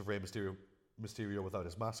pictures of Rey Mysterio without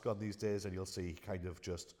his mask on these days, and you'll see he kind of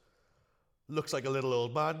just looks like a little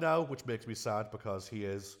old man now, which makes me sad because he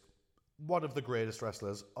is one of the greatest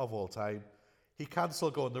wrestlers of all time. He can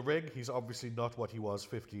still go in the ring. He's obviously not what he was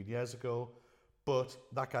 15 years ago, but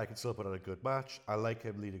that guy can still put on a good match. I like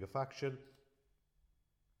him leading a faction.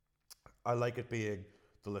 I like it being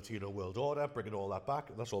the Latino World Order, bringing all that back.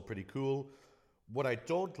 That's all pretty cool. What I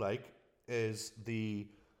don't like is the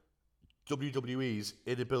WWE's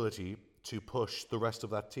inability to push the rest of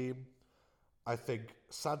that team. I think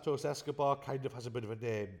Santos Escobar kind of has a bit of a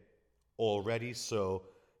name already, so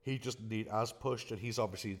he doesn't need as pushed, and he's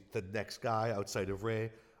obviously the next guy outside of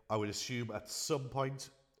Rey. I would assume at some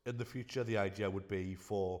point in the future, the idea would be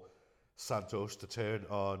for Santos to turn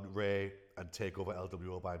on Rey and take over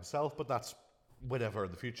LWO by himself, but that's whenever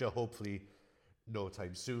in the future, hopefully no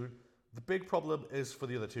time soon. The big problem is for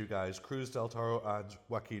the other two guys, Cruz del Toro and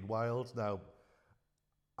Joaquin Wilde. Now,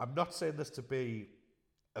 I'm not saying this to be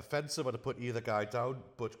offensive or to put either guy down,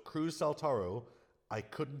 but Cruz del Toro, I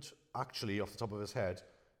couldn't actually, off the top of his head,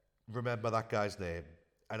 remember that guy's name.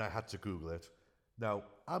 and I had to Google it. Now,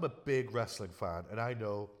 I'm a big wrestling fan, and I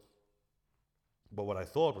know what I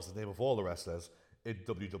thought was the name of all the wrestlers in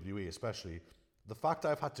WWE, especially. The fact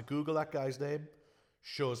I've had to Google that guy's name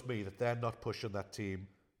shows me that they're not pushing that team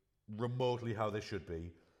remotely how they should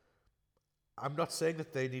be. I'm not saying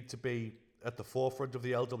that they need to be at the forefront of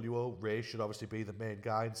the LWO. Ray should obviously be the main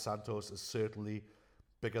guy, and Santos is certainly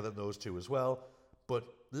bigger than those two as well. But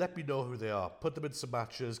let me know who they are. Put them in some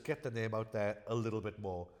matches, get their name out there a little bit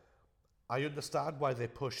more. I understand why they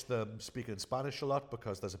push them speaking in Spanish a lot,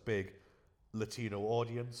 because there's a big Latino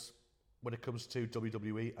audience when it comes to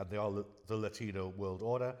WWE, and they are the Latino world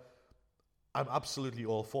order. I'm absolutely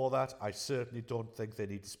all for that. I certainly don't think they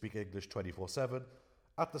need to speak English 24/7.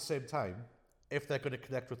 At the same time, if they're going to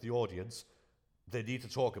connect with the audience, they need to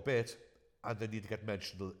talk a bit, and they need to get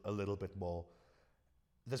mentioned a little bit more.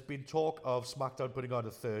 There's been talk of SmackDown putting on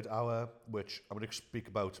a third hour, which I'm going to speak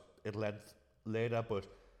about in length later, but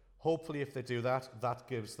hopefully if they do that, that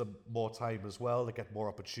gives them more time as well. They get more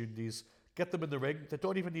opportunities. Get them in the ring. They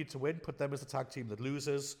don't even need to win. Put them as the tag team that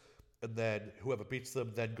loses, and then whoever beats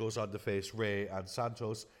them then goes on to face Ray and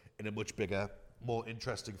Santos in a much bigger, more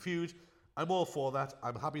interesting feud. I'm all for that.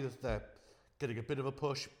 I'm happy that they're getting a bit of a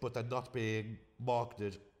push, but they're not being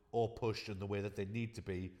marketed or pushed in the way that they need to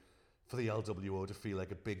be for the LWO to feel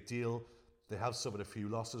like a big deal. They have suffered a few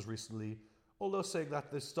losses recently, although saying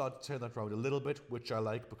that, they start to turn that around a little bit, which I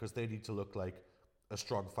like, because they need to look like a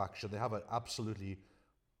strong faction. They have an absolutely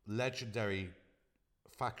legendary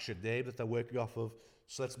faction name that they're working off of,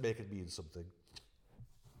 so let's make it mean something.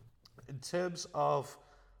 In terms of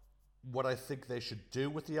what I think they should do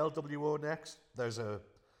with the LWO next, there's a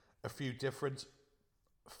few different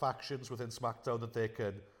factions within SmackDown that they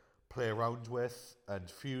can play around with and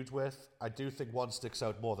feud with. I do think one sticks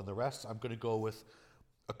out more than the rest. I'm going to go with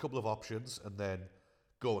a couple of options and then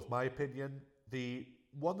go with my opinion. The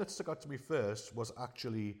one that stuck out to me first was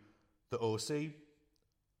actually the OC,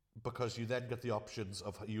 because you then get the options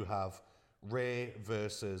of, you have Ray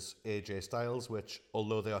versus AJ Styles, which,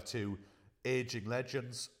 although they are two aging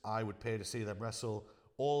legends, I would pay to see them wrestle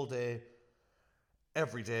all day,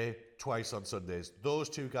 every day, twice on Sundays. Those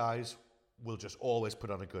two guys will just always put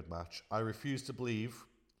on a good match. I refuse to believe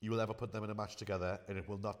you will ever put them in a match together and it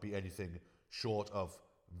will not be anything short of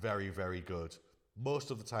very, very good. Most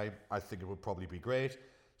of the time, I think it would probably be great.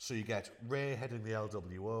 So you get Ray heading the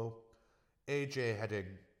LWO, AJ heading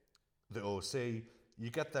the OC. You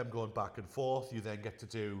get them going back and forth. You then get to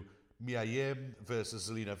do Mia Yim versus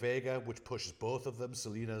Zelina Vega, which pushes both of them.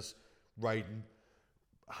 Zelina's riding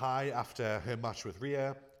high after her match with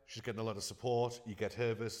Rhea. She's getting a lot of support. You get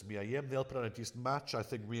her versus Mia Yim. They'll put on a decent match. I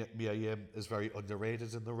think Mia Yim is very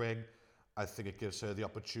underrated in the ring. I think it gives her the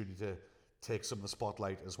opportunity to take some of the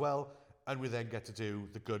spotlight as well. And we then get to do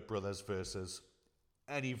the Good Brothers versus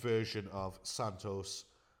any version of Santos,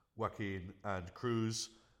 Joaquin, and Cruz.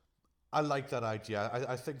 I like that idea.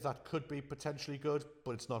 I think that could be potentially good,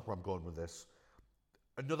 but it's not where I'm going with this.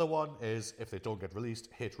 Another one is, if they don't get released,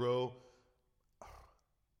 Hit Row.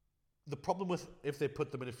 The problem with, if they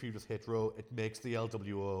put them in a feud with Hit Row, it makes the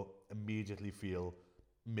LWO immediately feel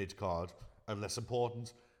mid-card and less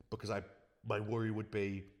important, because my worry would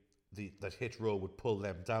be that Hit Row would pull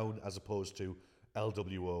them down, as opposed to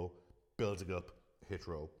LWO building up Hit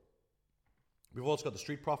Row. We've also got the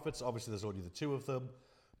Street Profits. Obviously, there's only the two of them,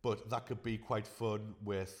 but that could be quite fun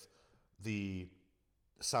with the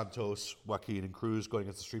Santos, Joaquin, and Cruz going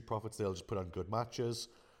against the Street Profits. They'll just put on good matches.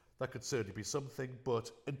 That could certainly be something. But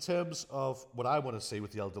in terms of what I want to see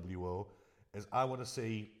with the LWO, is I want to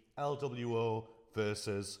see LWO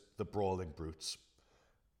versus the Brawling Brutes.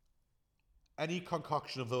 Any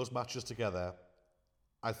concoction of those matches together,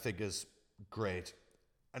 I think, is great.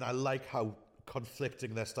 And I like how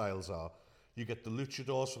conflicting their styles are. You get the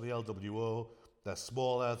luchadors from the LWO. They're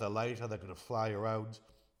smaller, they're lighter, they're going to fly around.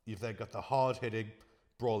 You've then got the hard-hitting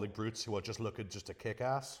Brawling Brutes who are just looking just to kick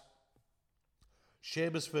ass.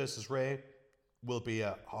 Sheamus versus Ray will be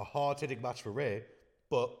a hard-hitting match for Ray,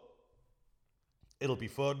 but it'll be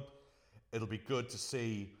fun. It'll be good to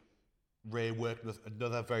see Ray working with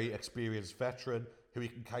another very experienced veteran who he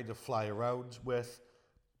can kind of fly around with,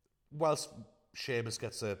 whilst Sheamus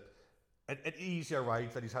gets an easier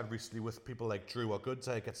ride than he's had recently with people like Drew or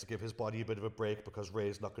Gunther. He gets to give his body a bit of a break, because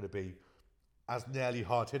Ray's not going to be as nearly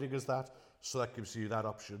hard-hitting as that, so that gives you that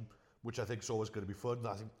option, which I think is always going to be fun.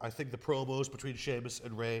 I think the promos between Sheamus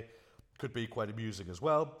and Ray could be quite amusing as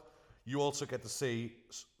well. You also get to see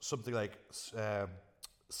something like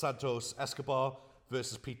Santos Escobar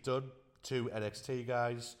versus Pete Dunne, two NXT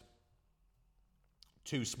guys,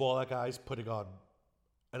 two smaller guys putting on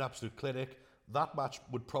an absolute clinic. That match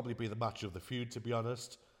would probably be the match of the feud, to be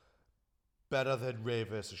honest. Better than Rey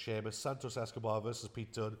versus Sheamus. Santos Escobar versus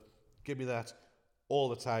Pete Dunne. Give me that all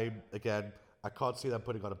the time. Again, I can't see them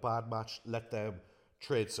putting on a bad match. Let them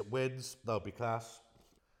trade some wins. That would be class.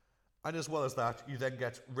 And as well as that, you then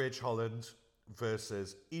get Ridge Holland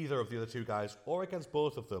versus either of the other two guys or against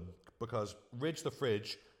both of them, because Ridge the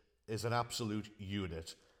Fridge is an absolute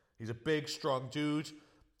unit. He's a big, strong dude.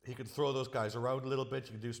 He can throw those guys around a little bit.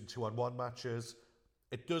 You can do some 2-on-1 matches.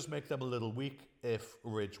 It does make them a little weak if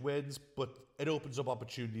Ridge wins, but it opens up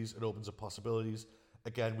opportunities, it opens up possibilities.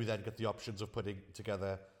 Again, we then get the options of putting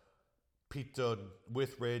together Pete Dunne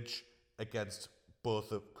with Ridge against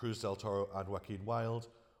both of Cruz del Toro and Joaquin Wilde.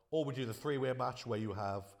 Or we do the three-way match where you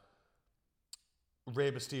have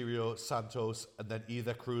Rey Mysterio, Santos, and then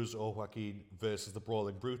either Cruz or Joaquin versus the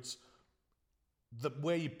Brawling Brutes. The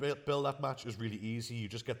way you build that match is really easy. You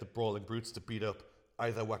just get the Brawling Brutes to beat up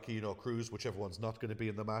either Joaquin or Cruz, whichever one's not going to be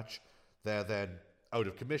in the match. They're then out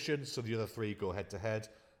of commission, so the other three go head-to-head.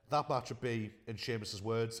 That match would be, in Sheamus's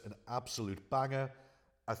words, an absolute banger.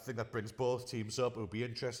 I think that brings both teams up. It would be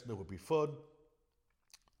interesting. It would be fun.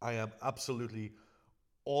 I am absolutely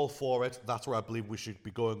all for it. That's where I believe we should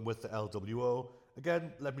be going with the LWO.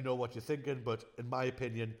 Again, let me know what you're thinking, but in my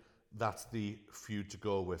opinion, that's the feud to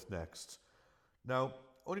go with next. Now,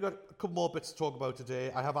 only got a couple more bits to talk about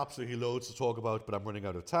today. I have absolutely loads to talk about, but I'm running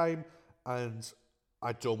out of time, and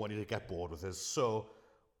I don't want you to get bored with this. So,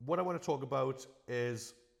 what I want to talk about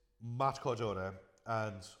is Matt Cardona,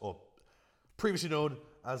 or previously known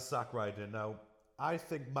as Zack Ryder. Now, I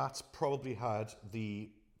think Matt's probably had the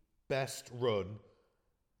best run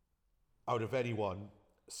out of anyone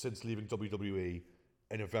since leaving WWE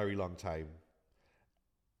in a very long time.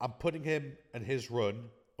 I'm putting him and his run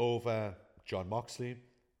over Jon Moxley.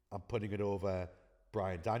 I'm putting it over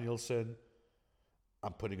Bryan Danielson.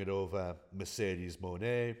 I'm putting it over Mercedes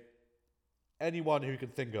Moné. Anyone who you can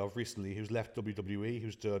think of recently who's left WWE,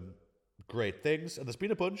 who's done great things, and there's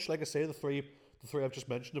been a bunch. Like I say, the three I've just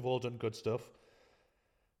mentioned have all done good stuff.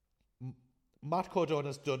 Matt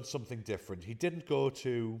Cardona's done something different. He didn't go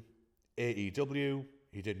to AEW.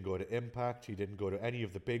 He didn't go to Impact. He didn't go to any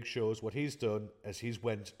of the big shows. What he's done is he's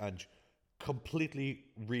went and completely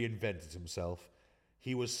reinvented himself.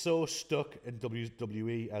 He was so stuck in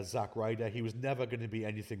WWE as Zack Ryder. He was never going to be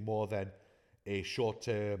anything more than a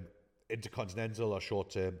short-term Intercontinental or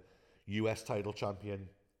short-term US title champion.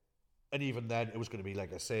 And even then, it was going to be,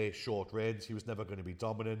 like I say, short reigns. He was never going to be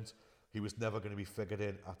dominant. He was never going to be figured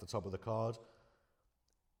in at the top of the card.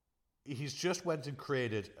 He's just went and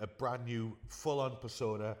created a brand new full-on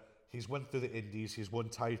persona. He's went through the indies. He's won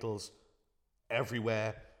titles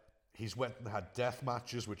everywhere. He's went and had death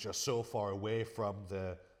matches, which are so far away from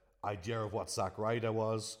the idea of what Zack Ryder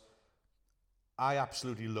was. I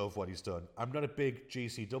absolutely love what he's done. I'm not a big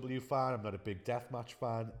GCW fan. I'm not a big deathmatch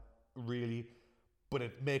fan, really. But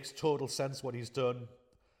it makes total sense what he's done.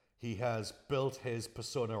 He has built his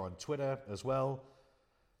persona on Twitter as well.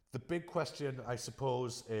 The big question, I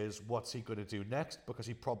suppose, is what's he going to do next? Because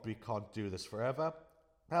he probably can't do this forever.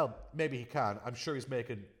 Hell, maybe he can. I'm sure he's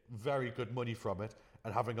making very good money from it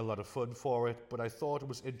and having a lot of fun for it. But I thought it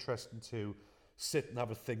was interesting to sit and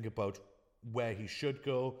have a think about where he should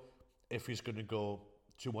go if he's going to go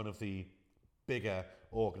to one of the bigger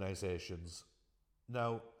organizations.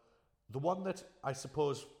 Now, the one that I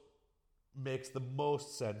suppose makes the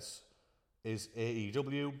most sense is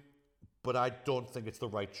AEW, but I don't think it's the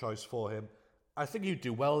right choice for him. I think he'd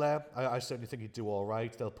do well there. I certainly think he'd do all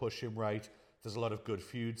right. They'll push him right. There's a lot of good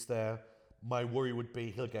feuds there. My worry would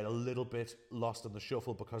be he'll get a little bit lost in the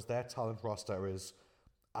shuffle because their talent roster is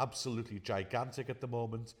absolutely gigantic at the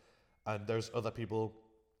moment, and there's other people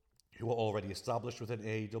who are already established within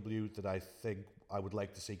AEW that I think I would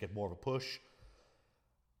like to see get more of a push.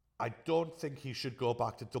 I don't think he should go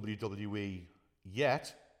back to WWE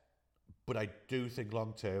yet, but I do think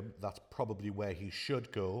long term that's probably where he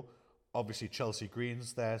should go. Obviously, Chelsea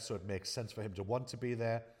Green's there, so it makes sense for him to want to be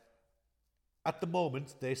there. At the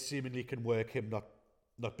moment, they seemingly can work him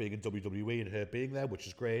not being in WWE and her being there, which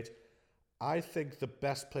is great. I think the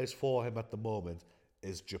best place for him at the moment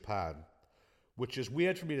is Japan, which is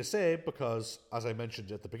weird for me to say because, as I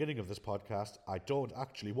mentioned at the beginning of this podcast, I don't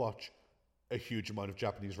actually watch a huge amount of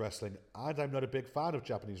Japanese wrestling, and I'm not a big fan of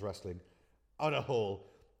Japanese wrestling on a whole.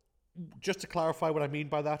 Just to clarify what I mean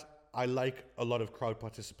by that, I like a lot of crowd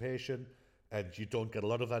participation, and you don't get a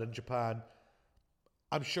lot of that in Japan.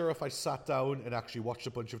 I'm sure if I sat down and actually watched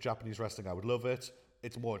a bunch of Japanese wrestling, I would love it.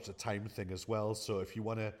 It's more just a time thing as well, so if you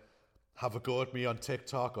want to have a go at me on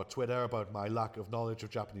TikTok or Twitter about my lack of knowledge of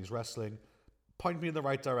Japanese wrestling, point me in the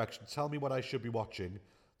right direction. Tell me what I should be watching.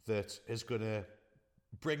 that is going to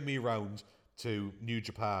bring me round to New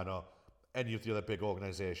Japan or any of the other big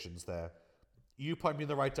organizations there. You point me in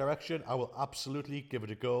the right direction, I will absolutely give it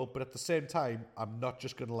a go. But at the same time, I'm not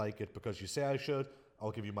just going to like it because you say I should.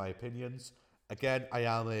 I'll give you my opinions. Again, I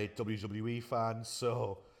am a WWE fan,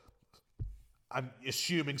 so I'm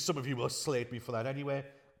assuming some of you will slate me for that anyway.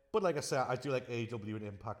 But like I said, I do like AEW and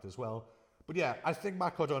Impact as well. But yeah, I think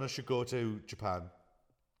Matt Cardona should go to Japan.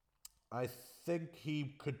 I think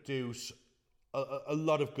he could do a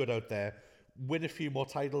lot of good out there. Win a few more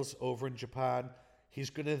titles over in Japan. He's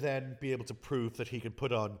going to then be able to prove that he can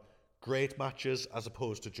put on great matches as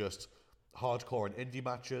opposed to just hardcore and indie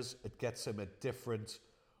matches. It gets him a different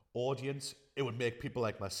audience. It would make people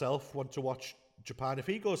like myself want to watch Japan. If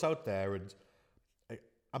he goes out there, and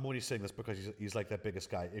I'm only saying this because he's like their biggest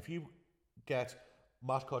guy. If you get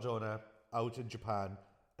Matt Cardona out in Japan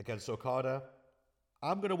against Okada,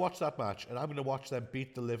 I'm going to watch that match, and I'm going to watch them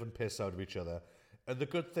beat the living piss out of each other. And the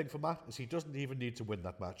good thing for Matt is he doesn't even need to win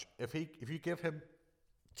that match. If you give him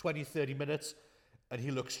 20, 30 minutes and he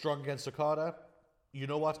looks strong against Okada, you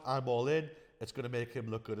know what? I'm all in. It's going to make him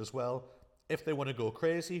look good as well. If they want to go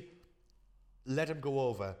crazy, let him go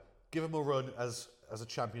over. Give him a run as a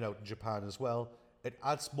champion out in Japan as well. It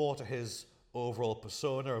adds more to his overall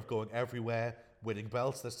persona of going everywhere, winning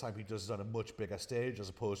belts. This time he does it on a much bigger stage as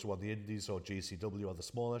opposed to on the Indies or GCW or the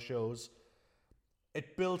smaller shows.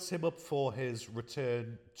 It builds him up for his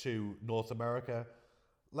return to North America.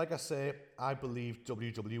 Like I say, I believe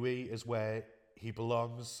WWE is where he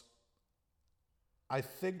belongs. I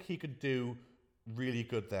think he could do really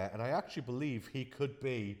good there, and I actually believe he could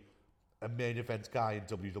be a main event guy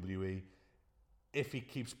in WWE if he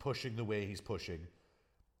keeps pushing the way he's pushing.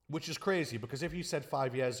 Which is crazy, because if you said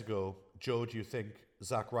 5 years ago, Joe, do you think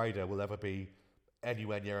Zack Ryder will ever be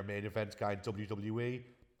anywhere near a main event guy in WWE?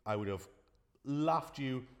 I would have laughed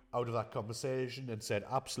you out of that conversation and said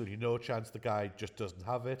absolutely no chance, the guy just doesn't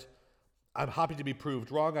have it. I'm happy to be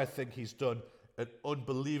proved wrong. I think he's done an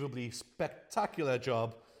unbelievably spectacular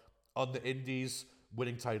job on the indies,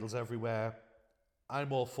 winning titles everywhere.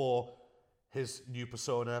 I'm all for his new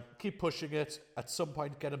persona. Keep pushing it. At some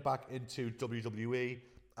point, get him back into WWE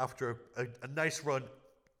after a nice run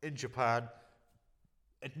in Japan.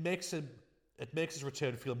 It makes his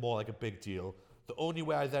return feel more like a big deal. The only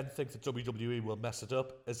way I then think that WWE will mess it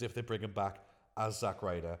up is if they bring him back as Zack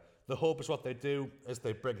Ryder. The hope is what they do is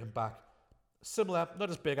they bring him back similar, not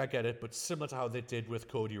as big, I get it, but similar to how they did with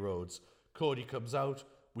Cody Rhodes. Cody comes out,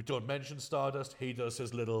 we don't mention Stardust, he does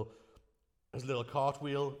his little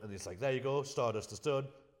cartwheel, and he's like, there you go, Stardust is done,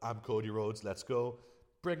 I'm Cody Rhodes, let's go.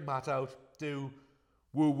 Bring Matt out, do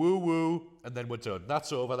woo woo woo, and then we're done.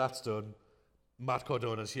 That's over, that's done. Matt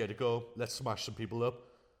Cardona's here to go, let's smash some people up.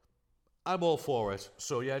 I'm all for it.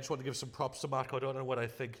 So yeah, I just want to give some props to Matt Cardona and what I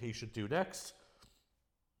think he should do next.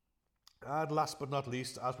 And last but not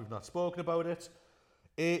least, as we've not spoken about it,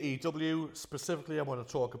 AEW, specifically I want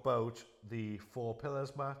to talk about the Four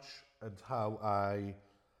Pillars match and how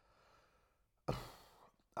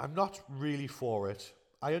I'm not really for it.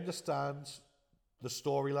 I understand the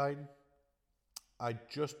storyline. I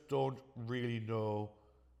just don't really know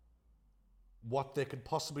what they can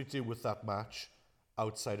possibly do with that match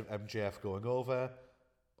outside of MJF going over.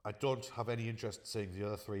 I don't have any interest in seeing the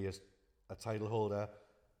other three as a title holder.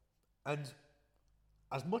 And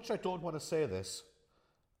as much as I don't want to say this,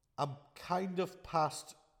 I'm kind of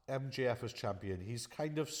past MJF as champion. He's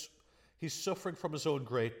suffering from his own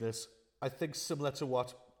greatness. I think similar to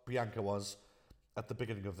what Bianca was at the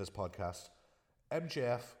beginning of this podcast.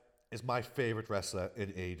 MJF is my favorite wrestler in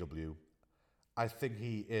AEW. I think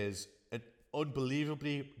he is an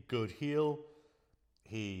unbelievably good heel.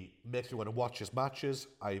 He makes me want to watch his matches.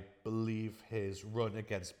 I believe his run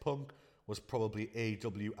against Punk was probably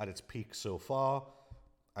AEW at its peak so far.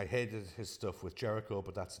 I hated his stuff with Jericho,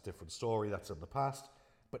 but that's a different story. That's in the past.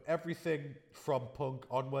 But everything from Punk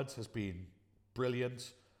onwards has been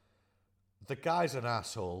brilliant. The guy's an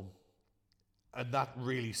asshole, and that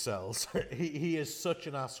really sells. He is such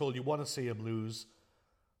an asshole. You want to see him lose.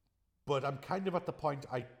 But I'm kind of at the point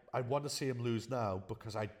I want to see him lose now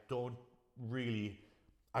because I'm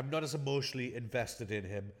not as emotionally invested in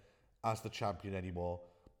him as the champion anymore.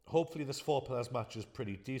 Hopefully this Four Pillars match is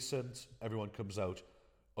pretty decent. Everyone comes out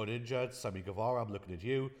uninjured. Sammy Guevara, I'm looking at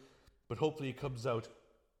you. But hopefully he comes out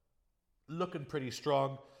looking pretty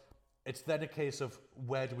strong. It's then a case of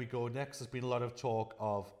where do we go next? There's been a lot of talk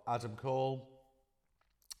of Adam Cole.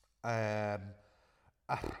 I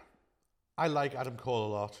like Adam Cole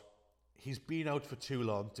a lot. He's been out for too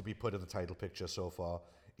long to be put in the title picture so far.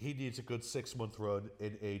 He needs a good 6-month run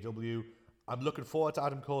in AEW. I'm looking forward to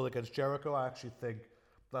Adam Cole against Jericho. I actually think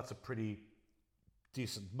that's a pretty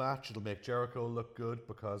decent match. It'll make Jericho look good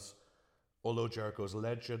because although Jericho's a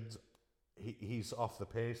legend, he's off the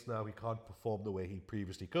pace now. He can't perform the way he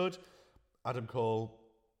previously could. Adam Cole,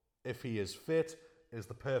 if he is fit, is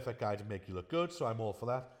the perfect guy to make you look good. So I'm all for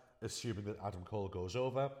that, assuming that Adam Cole goes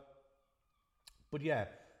over. But yeah,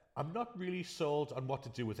 I'm not really sold on what to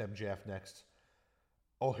do with MJF next,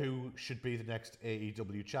 or who should be the next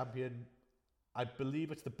AEW champion. I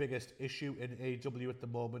believe it's the biggest issue in AEW at the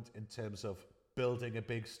moment in terms of building a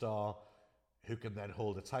big star who can then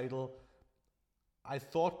hold a title. I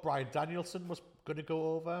thought Bryan Danielson was going to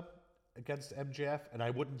go over against MJF, and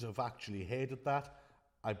I wouldn't have actually hated that.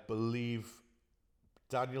 I believe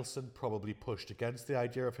Danielson probably pushed against the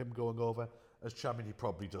idea of him going over as champion. He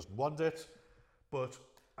probably doesn't want it, but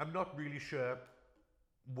I'm not really sure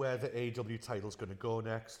where the AEW title's going to go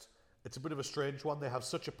next. It's a bit of a strange one. They have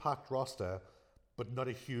such a packed roster, but not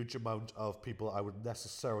a huge amount of people I would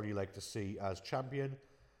necessarily like to see as champion.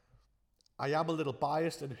 I am a little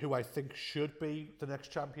biased in who I think should be the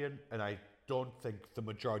next champion, and I don't think the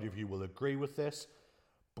majority of you will agree with this.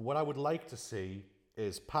 But what I would like to see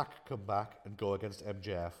is Pac come back and go against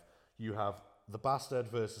MJF. You have the Bastard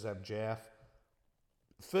versus MJF.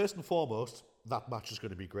 First and foremost, that match is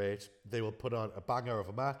going to be great. They will put on a banger of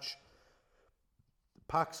a match.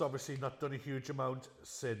 Pac's obviously not done a huge amount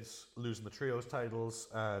since losing the Trios titles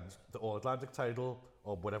and the All-Atlantic title,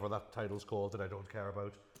 or whatever that title's called that I don't care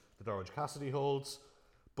about, that Orange Cassidy holds.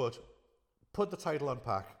 But put the title on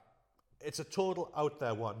Pac. It's a total out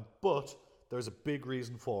there one, but there's a big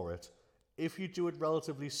reason for it. If you do it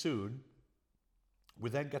relatively soon, we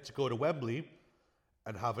then get to go to Wembley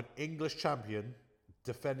and have an English champion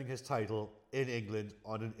defending his title in England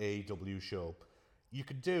on an AEW show. You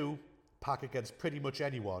can do Pac against pretty much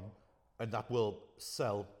anyone, and that will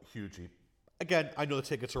sell hugely. Again, I know the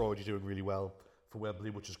tickets are already doing really well for Wembley,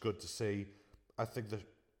 which is good to see. I think the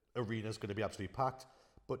arena is going to be absolutely packed.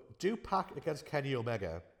 But do Pac against Kenny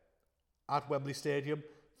Omega at Wembley Stadium.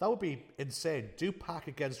 That would be insane. Do Pac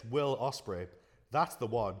against Will Ospreay. That's the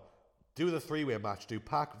one. Do the three-way match. Do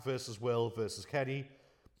Pac versus Will versus Kenny.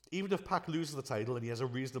 Even if Pac loses the title and he has a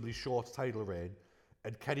reasonably short title reign,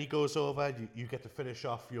 and Kenny goes over, you get to finish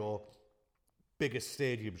off your biggest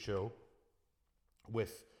stadium show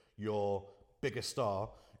with your biggest star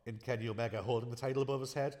in Kenny Omega holding the title above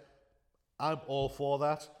his head. I'm all for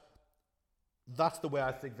that. That's the way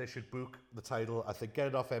I think they should book the title. I think get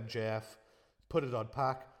it off MJF, put it on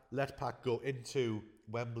Pac, let Pac go into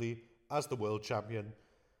Wembley as the world champion.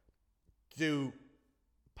 Do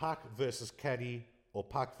Pac versus Kenny or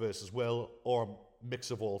Pac versus Will, or a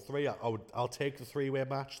mix of all three. I'll take the three-way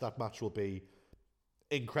match. That match will be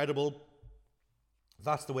incredible.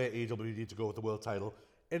 That's the way AEW need to go with the world title,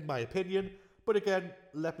 in my opinion. But again,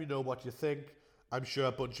 let me know what you think. I'm sure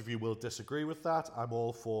a bunch of you will disagree with that. I'm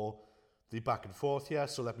all for the back and forth here,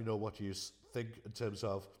 so let me know what you think in terms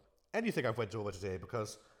of anything I've went over today,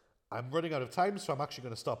 because I'm running out of time, so I'm actually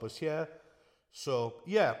going to stop us here. So,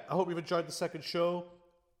 yeah, I hope you've enjoyed the second show.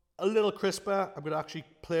 A little crisper. I'm going to actually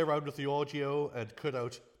play around with the audio and cut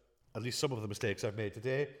out at least some of the mistakes I've made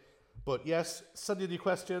today. But yes, send in your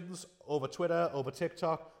questions over Twitter, over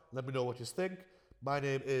TikTok. Let me know what you think. My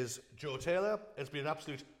name is Joe Taylor. It's been an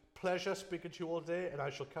absolute pleasure speaking to you all today, and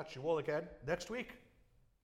I shall catch you all again next week.